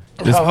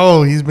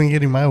He's been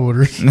getting my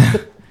orders.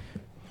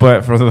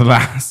 but for the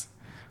last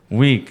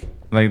week,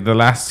 like the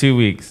last 2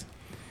 weeks,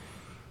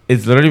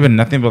 it's literally been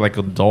nothing but like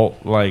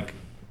adult, like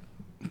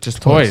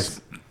just toys.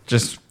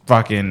 Just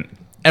fucking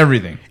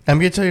everything. I'm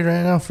gonna tell you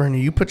right now, Fernie,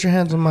 you put your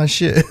hands on my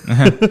shit.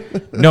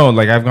 No,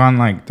 like I've gone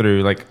like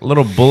through like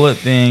little bullet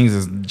things,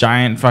 this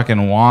giant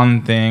fucking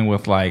wand thing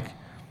with like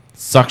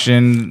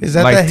suction. Is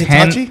that like that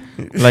 10,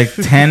 Hitachi? like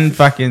 10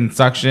 fucking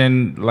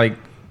suction, like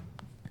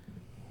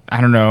I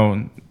don't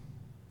know.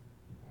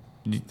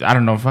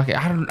 Fucking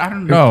I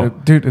don't know.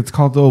 Dude, it's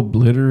called the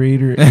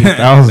Obliterator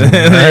 8000,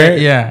 right?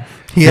 Yeah.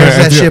 He has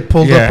that Yeah. shit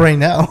pulled Yeah. up right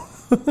now.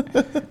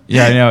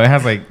 Yeah, I know. It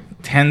has like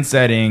 10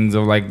 settings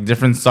of like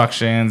different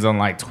suctions and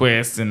like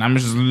twists, and I'm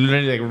just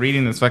literally like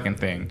reading this fucking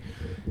thing,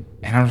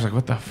 and I'm just like,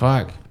 what the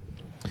fuck?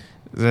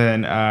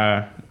 Then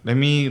let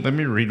me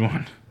read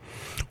one.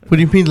 What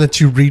do you mean?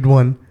 Let you read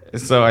one?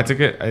 So I took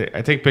it.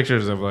 I take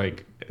pictures of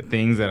like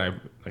things that I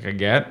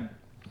get,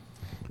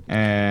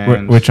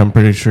 and Which I'm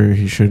pretty sure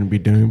he shouldn't be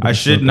doing. but I he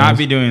should still not does.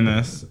 be doing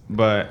this,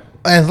 but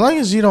As long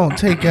as you don't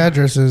take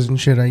addresses and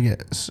shit, I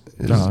guess.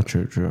 No,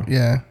 true.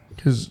 Yeah,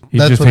 because He's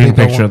that's just what taking a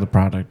they picture don't of the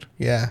product.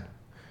 Yeah.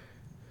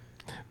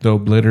 The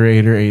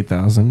Obliterator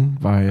 8000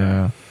 by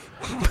by,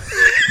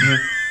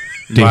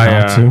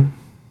 Daihatsu.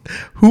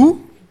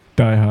 Who?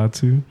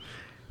 Daihatsu.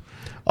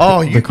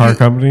 Oh, The car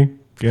company.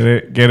 Get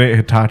it,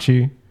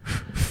 Hitachi.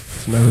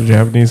 It's another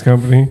Japanese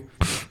company.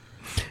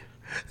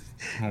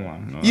 hold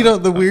on. You know,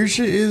 the weird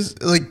shit is,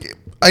 like,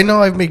 I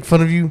know I've made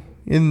fun of you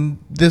in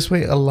this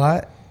way a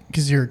lot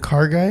because you're a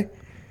car guy,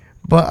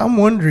 but I'm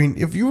wondering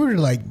if you were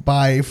to, like,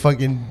 buy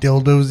fucking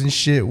dildos and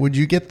shit, would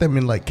you get them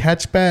in, like,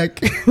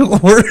 hatchback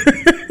or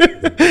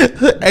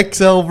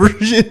XL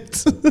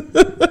versions?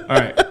 All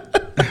right.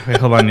 Wait,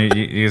 hold on. You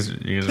guys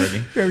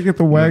ready? Gotta get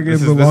the wagon,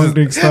 This is- the this long is-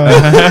 dick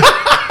style.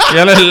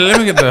 Yeah, let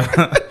me get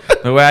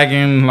the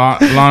wagon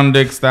long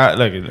dick style.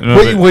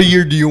 Look, What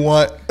year do you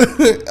want?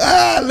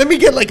 Let me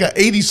get like a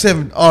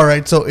 87. All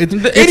right, so it's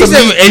the it's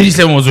a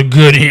 87 was a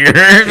good year.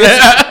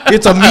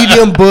 it's a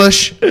medium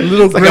bush,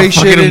 little Like gray a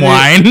shit fucking in it.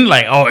 wine.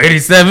 Like,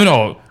 87.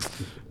 Oh,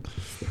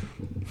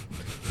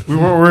 We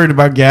weren't worried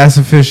about gas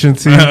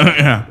efficiency.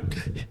 yeah.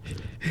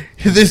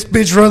 This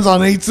bitch runs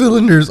on 8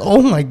 cylinders.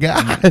 Oh my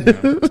god.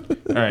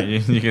 All right,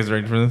 you guys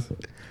ready for this?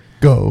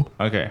 Go.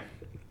 Okay.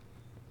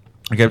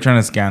 I kept trying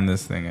to scan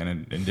this thing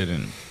and it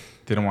didn't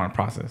want to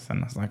process,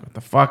 and I was like, what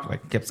the fuck?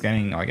 Like, kept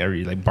scanning like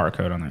every like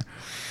barcode on there.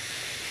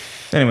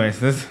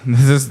 Anyways, this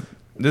is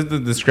the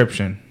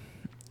description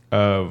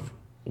of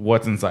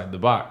what's inside the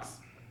box.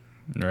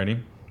 You ready?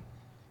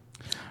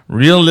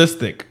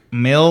 Realistic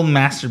male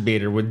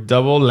masturbator with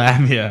double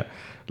labia,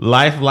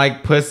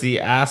 lifelike pussy,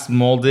 ass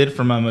molded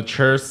from a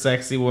mature,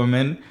 sexy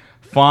woman.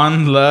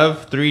 Fond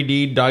love,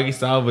 3D doggy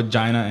style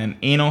vagina, and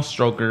anal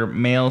stroker,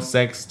 male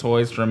sex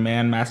toys for a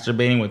man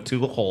masturbating with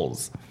 2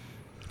 holes.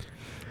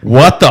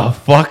 What the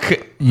fuck?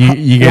 You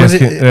What guys was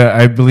can, it?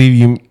 I believe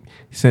you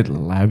said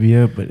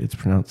labia, but it's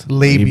pronounced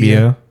Labia. labia.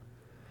 Labia.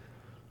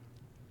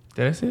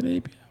 Did I say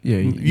labia? Yeah,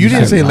 You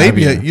didn't say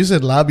labia. You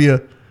said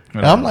labia.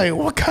 And I'm like,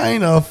 what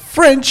kind of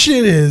French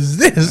shit is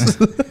this?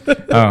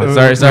 Oh,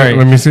 sorry.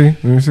 Let me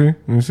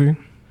see.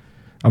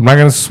 I'm not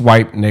gonna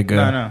swipe, nigga.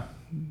 No.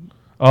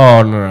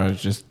 Oh no,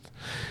 it's just.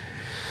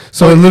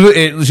 So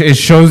it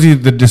shows you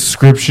the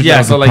description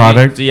of the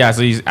product. So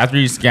after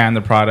you scan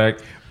the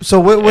product, So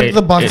what did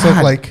the box look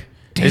like?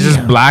 it's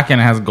just black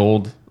and it has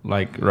gold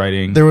like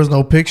writing. There was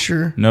no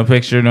picture. No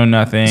picture, no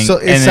nothing. So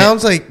it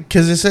sounds like,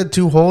 because it said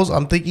 2 holes,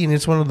 I'm thinking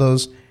it's one of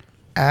those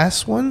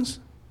ass ones.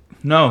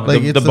 No,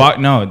 Like, the it's box.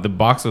 No, the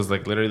box was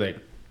like literally like.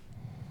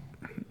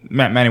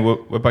 Manny,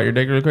 whip out your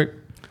dick real quick.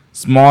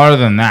 Smaller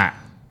than that,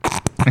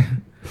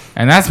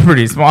 and that's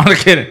pretty small. To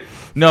kidding.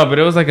 No, but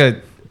it was like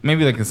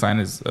maybe like the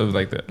size of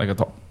like a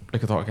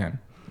tall can.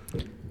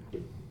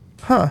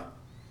 Huh.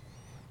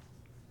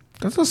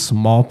 That's a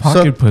small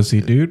pocket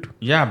pussy, dude.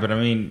 Yeah, but I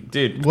mean,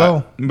 dude.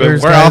 Well, but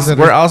there's where guys else? that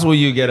Where are- else will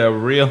you get a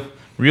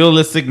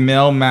realistic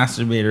male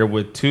masturbator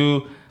with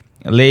 2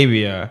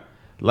 labia,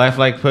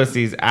 lifelike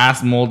pussies,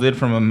 ass molded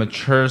from a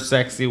mature,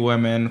 sexy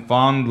woman,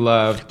 fond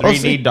love,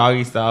 3D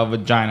doggy style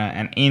vagina,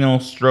 and anal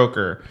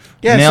stroker,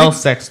 male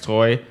sex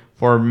toy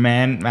for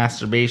men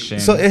masturbation.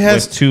 So it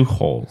has with 2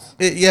 holes.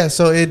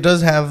 So it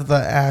does have the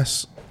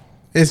ass.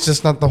 It's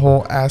just not the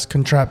whole ass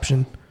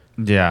contraption.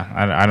 Yeah,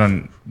 I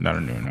don't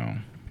even know.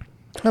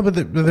 No, but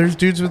there's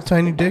dudes with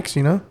tiny dicks,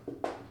 you know?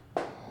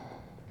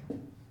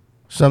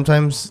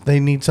 Sometimes they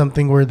need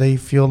something where they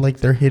feel like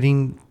they're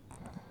hitting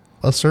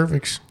a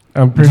cervix.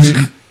 I'm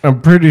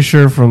pretty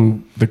sure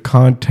from the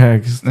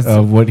context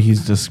of what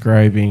he's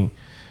describing,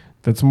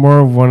 that's more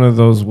of one of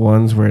those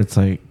ones where it's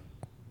like,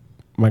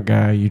 my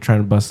guy, you trying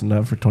to bust a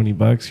nut for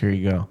 $20? Here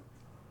you go.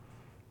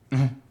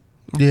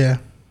 Yeah.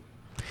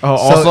 Oh,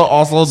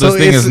 also, so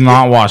this thing is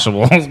not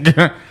washable.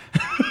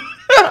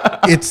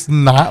 It's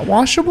not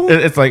washable?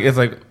 It's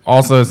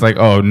like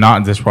oh,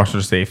 not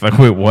dishwasher safe. Like,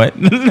 wait, what?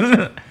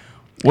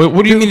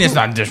 what do you mean it's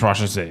not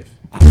dishwasher safe?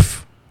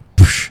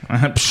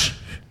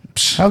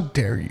 How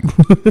dare you?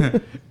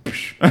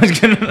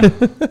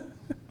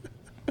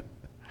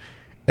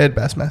 Ed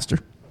Bassmaster.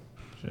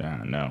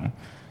 Yeah, no,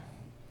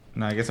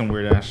 I get some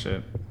weird ass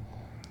shit.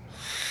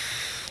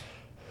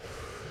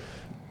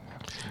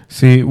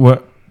 See,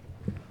 what's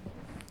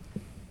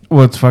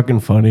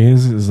fucking funny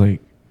is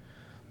like,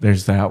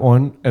 there's that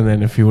one, and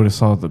then if you would have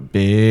saw the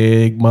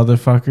big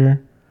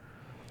motherfucker,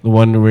 the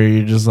one where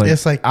you're just like,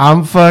 It's like-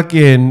 I'm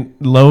fucking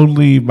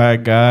lonely, my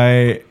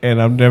guy,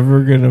 and I'm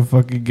never gonna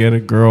fucking get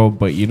a girl,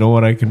 but you know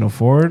what I can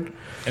afford?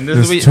 And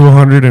This is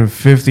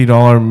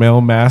 $250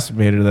 male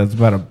masturbator that's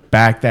about to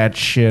back that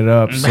shit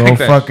up so Back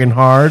that fucking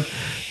hard,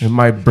 it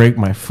might break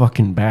my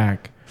fucking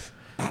back.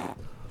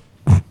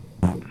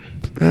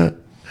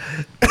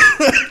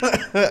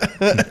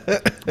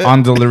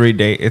 on delivery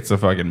day. It's a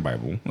fucking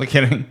Bible. Like,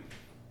 kidding.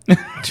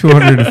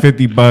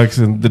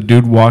 $250 and the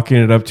dude walking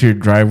it up to your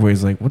driveway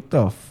is like, what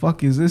the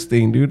fuck is this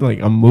thing, dude? Like,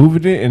 I'm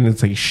moving it and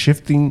it's like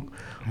shifting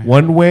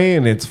one way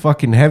and it's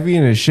fucking heavy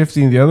and it's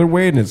shifting the other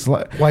way and it's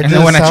like, Why And does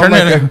then when it I sound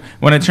turn like it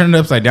when I turn it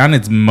upside down,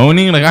 it's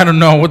moaning. Like, I don't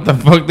know what the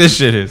fuck this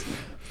shit is.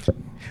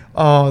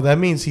 Oh, that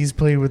means he's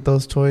played with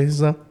those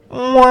toys. What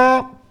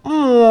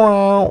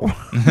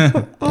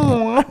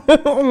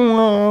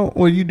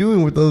are you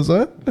doing with those,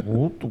 huh?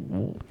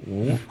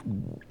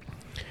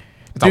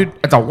 Dude,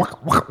 It's a waka,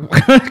 waka,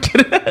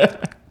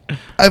 waka.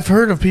 I've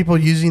heard of people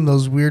using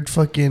those weird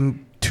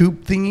fucking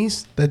tube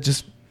thingies that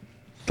just,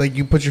 like,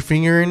 you put your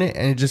finger in it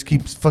and it just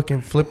keeps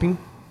fucking flipping.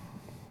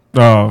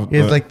 oh,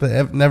 It's like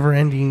the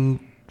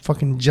never-ending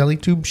fucking jelly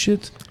tube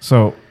shit.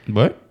 so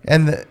What?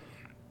 And the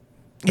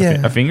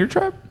A finger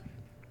trap?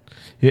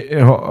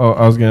 I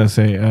was gonna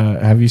say,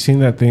 have you seen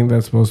that thing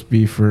that's supposed to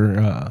be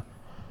for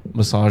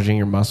massaging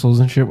your muscles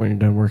and shit when you're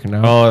done working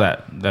out? Oh,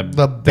 the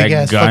The big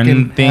ass gun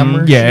fucking thing.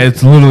 hammer. Yeah,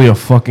 it's literally a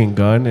fucking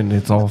gun and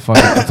it's all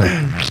fucking. It's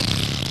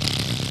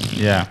like,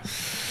 Yeah.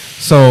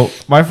 so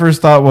my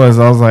first thought was,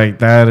 I was like,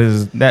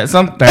 that's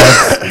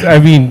I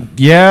mean,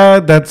 yeah,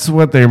 that's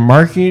what they're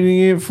marketing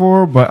it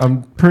for, but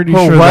I'm pretty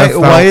Bro, sure that's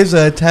not, why is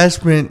the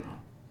attachment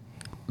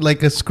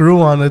like a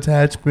screw-on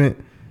attachment?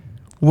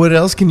 What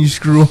else can you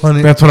screw on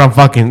it? that's what I'm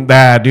fucking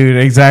dude,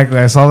 exactly.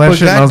 I saw that But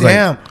shit and I was like,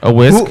 goddamn, A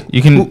whisk?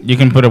 Who- you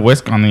can put a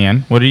whisk on the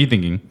end. What are you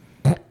thinking?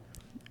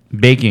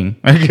 Baking.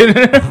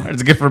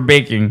 It's good for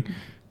baking.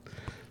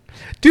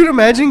 dude,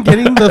 imagine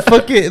getting the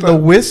fucking the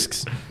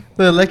whisks,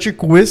 the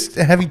electric whisk,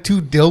 and having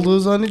 2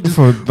 dildos on it. Just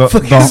for the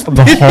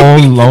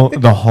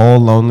the whole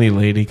lonely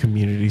lady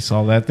community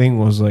saw that thing,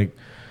 was like,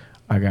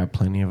 I got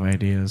plenty of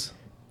ideas.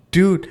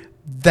 Dude,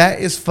 that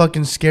is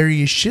fucking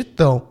scary as shit,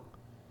 though.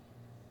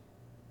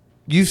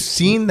 You've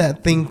seen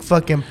that thing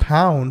fucking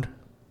pound.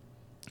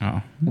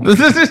 Oh.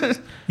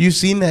 You've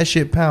seen that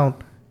shit pound.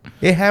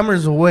 It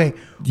hammers away.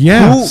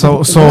 Yeah, What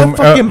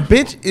fucking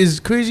bitch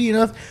is crazy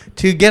enough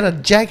to get a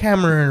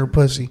jackhammer in her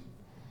pussy?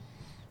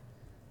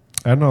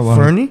 I know a lot.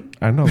 Fernie?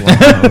 I know a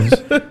lot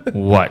of hoes.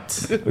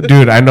 What?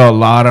 Dude, I know a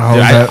lot of hoes.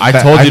 Dude, that, I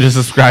told you to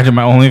subscribe to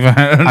my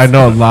OnlyFans. I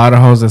know a lot of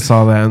hoes that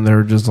saw that and they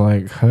were just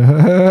like,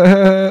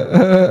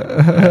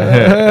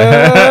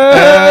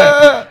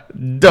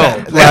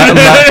 Dope.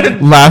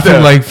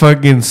 Laughing like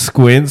fucking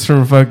Squints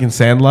from fucking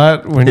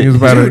Sandlot when he was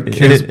about to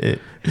kiss.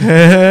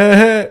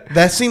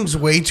 That seems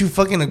way too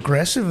fucking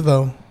aggressive,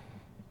 though.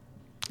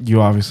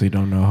 You obviously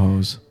don't know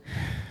hoes.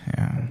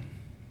 Yeah.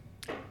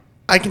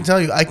 I can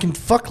tell you, I can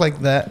fuck like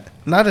that.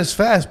 Not as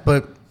fast,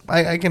 but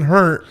I can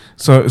hurt.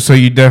 So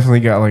you definitely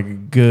got like a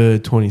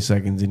good 20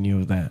 seconds in you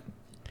of that.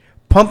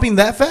 Pumping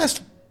that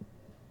fast?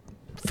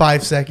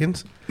 5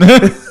 seconds.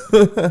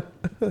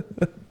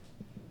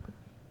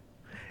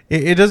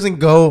 It doesn't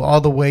go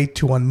all the way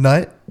to a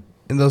nut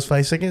in those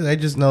 5 seconds. I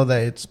just know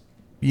that it's,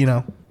 you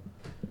know.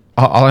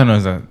 All I know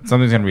is that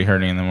something's gonna be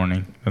hurting in the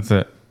morning. That's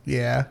it.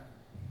 Yeah.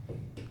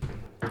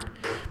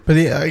 But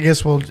yeah, I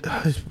guess we'll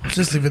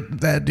just leave it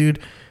at that, dude.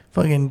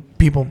 Fucking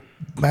people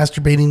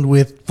masturbating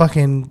with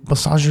fucking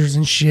massagers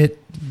and shit,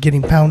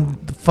 getting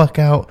pounded the fuck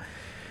out.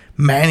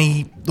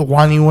 Manny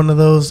wanting one of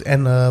those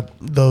and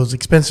those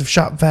expensive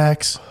shop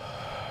vacs.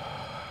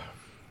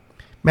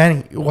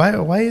 Manny,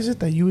 why is it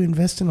that you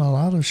invest in a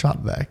lot of shop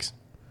vacs?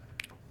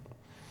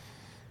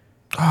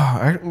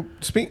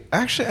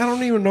 Actually, I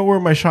don't even know where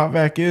my shop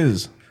vac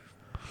is.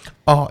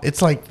 Oh,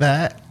 it's like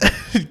that.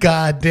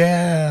 God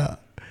damn.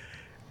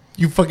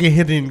 You fucking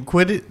hit it and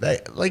quit it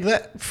like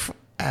that?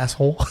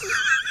 Asshole.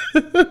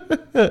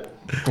 Well,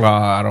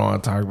 I don't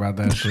want to talk about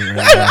that shit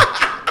right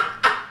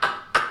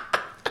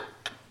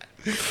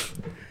now.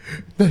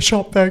 That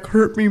shop vac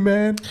hurt me,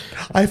 man.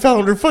 I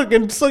found her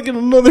fucking sucking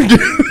another dude.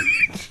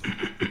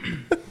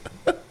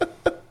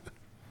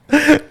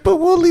 But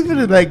we'll leave it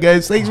at that,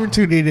 guys. Thanks for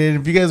tuning in.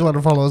 If you guys want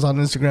to follow us on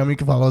Instagram, you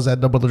can follow us at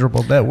Double the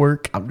Triple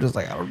Network. I'm just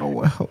like, I don't know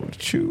what hell to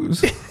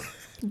choose.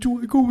 Do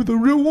I go with a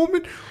real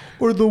woman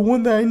or the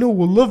one that I know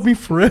will love me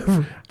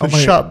forever? The I'm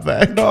like, shop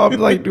vac. No, I'm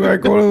like, do I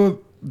go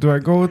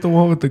with the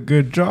one with the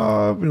good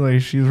job?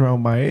 Like, she's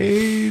around my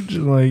age.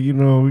 Like, you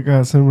know, we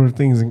got similar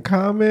things in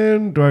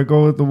common. Do I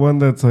go with the one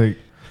that's like,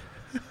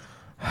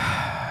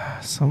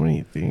 so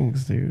many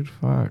things, dude?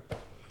 Fuck.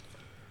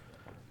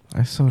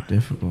 That's so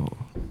difficult.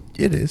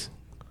 It is.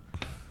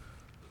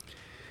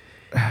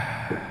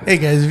 Hey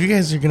guys, if you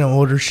guys are gonna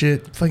order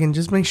shit, fucking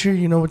just make sure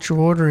you know what you're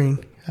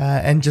ordering,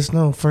 and just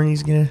know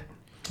Fernie's gonna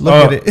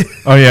look at it.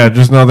 Oh yeah,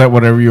 just know that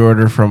whatever you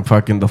order from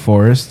fucking the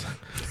forest,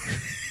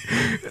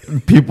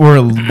 people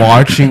are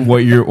watching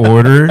what you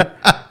order,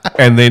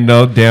 and they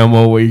know damn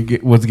well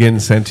what's getting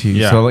sent to you.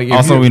 Yeah. So like,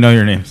 also, we know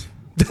your names.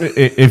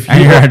 If And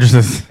you your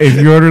addresses. if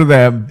you order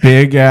that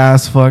big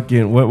ass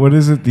fucking what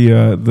is it,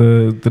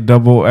 the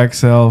double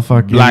XL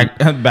fucking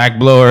Back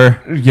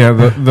blower. yeah,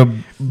 the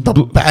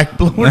Back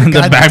blower,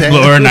 The back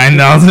blower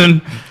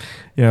 9000.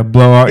 yeah,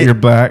 blow out your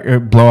back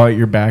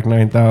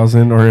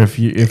 9000, or if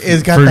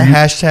It's got for the you-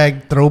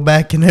 hashtag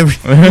throwback and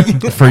everything.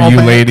 for All you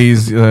back.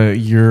 ladies,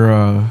 you're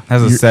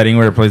Has a setting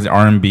where it plays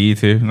R&B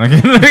too.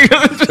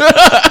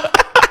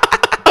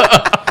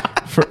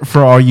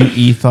 for all you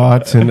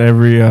e-thoughts and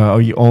every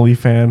all you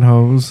OnlyFan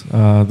hoes,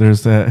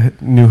 there's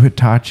that new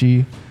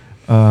Hitachi.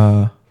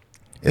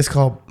 It's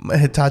called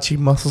Hitachi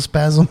muscle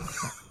spasm.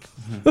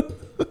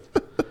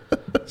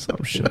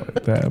 Some shit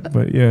like that.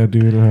 But yeah,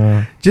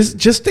 dude.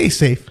 Just stay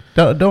safe.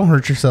 Don't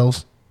hurt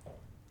yourselves.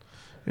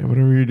 Yeah,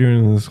 whatever you're doing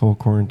in this whole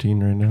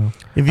quarantine right now.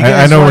 If you I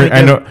guys know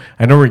wanna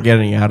I know we're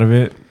getting out of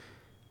it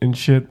and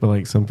shit, but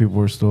like some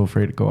people are still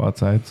afraid to go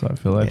outside, so I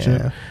feel that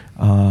shit.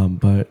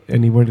 But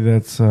anybody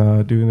that's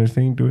doing their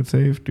thing, do it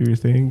safe, do your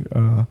thing.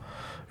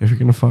 If you're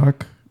gonna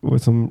fuck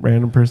with some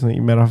random person that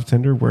you met off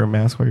Tinder, wear a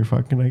mask while you're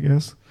fucking, I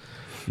guess.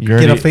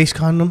 get a face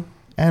condom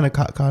and a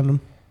cock condom.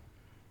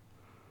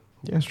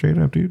 Yeah, straight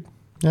up, dude.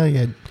 Oh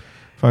yeah,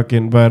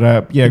 Fucking,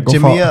 but yeah, go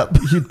Jimmy up.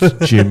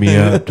 Jimmy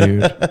up,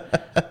 dude.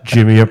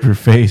 Jimmy up your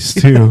face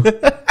too.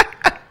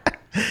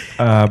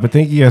 But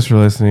thank you guys for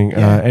listening.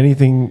 Yeah.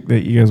 Anything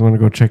that you guys want to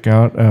go check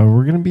out,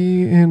 we're gonna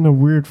be in a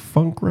weird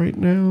funk right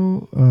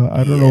now.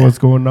 I don't know what's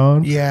going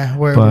on. yeah.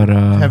 We're But,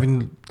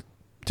 having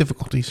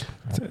difficulties.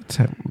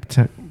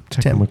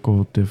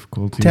 Technical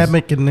difficulties.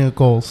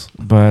 Technicals.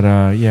 But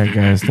yeah,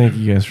 guys, thank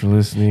you guys for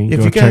listening. If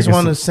Go you guys check us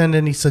want to send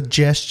any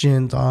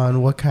suggestions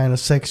on what kind of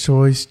sex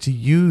toys to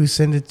use,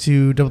 send it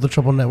to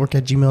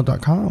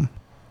doublethetroublenetwork@gmail.com.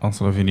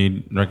 Also, if you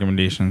need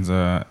recommendations,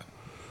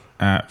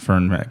 at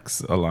Fern Mix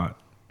a lot.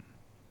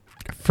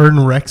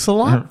 Fern Rex a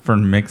lot?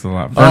 Fern Mix a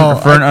lot. Oh,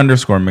 Fern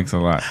underscore Mix a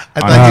lot.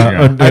 I on thought,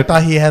 Instagram. I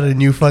thought he had a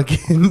new fucking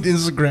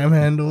Instagram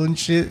handle and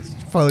shit.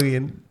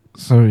 Fucking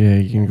So yeah,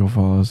 you can go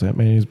follow us at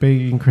Manny's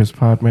Baking, Chris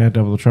Podman,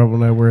 Double the Trouble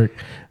Network,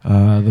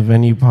 the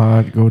Venue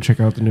Pod. Go check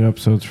out the new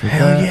episodes for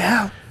hell that.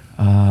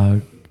 yeah.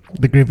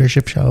 The Great Bear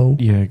Ship Show.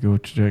 Yeah, go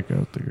check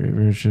out the Great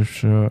Bear Shift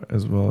Show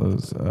as well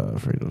as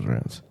Fredo's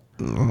Rants.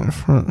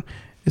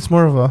 It's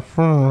more of a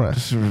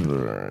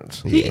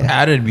He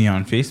added me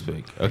on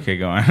Facebook. Okay,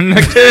 go on.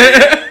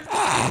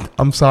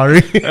 I'm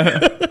sorry.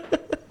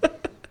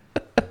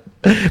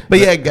 But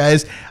yeah,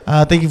 guys,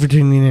 thank you for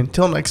tuning in.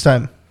 Till next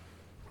time.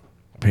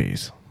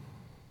 Peace.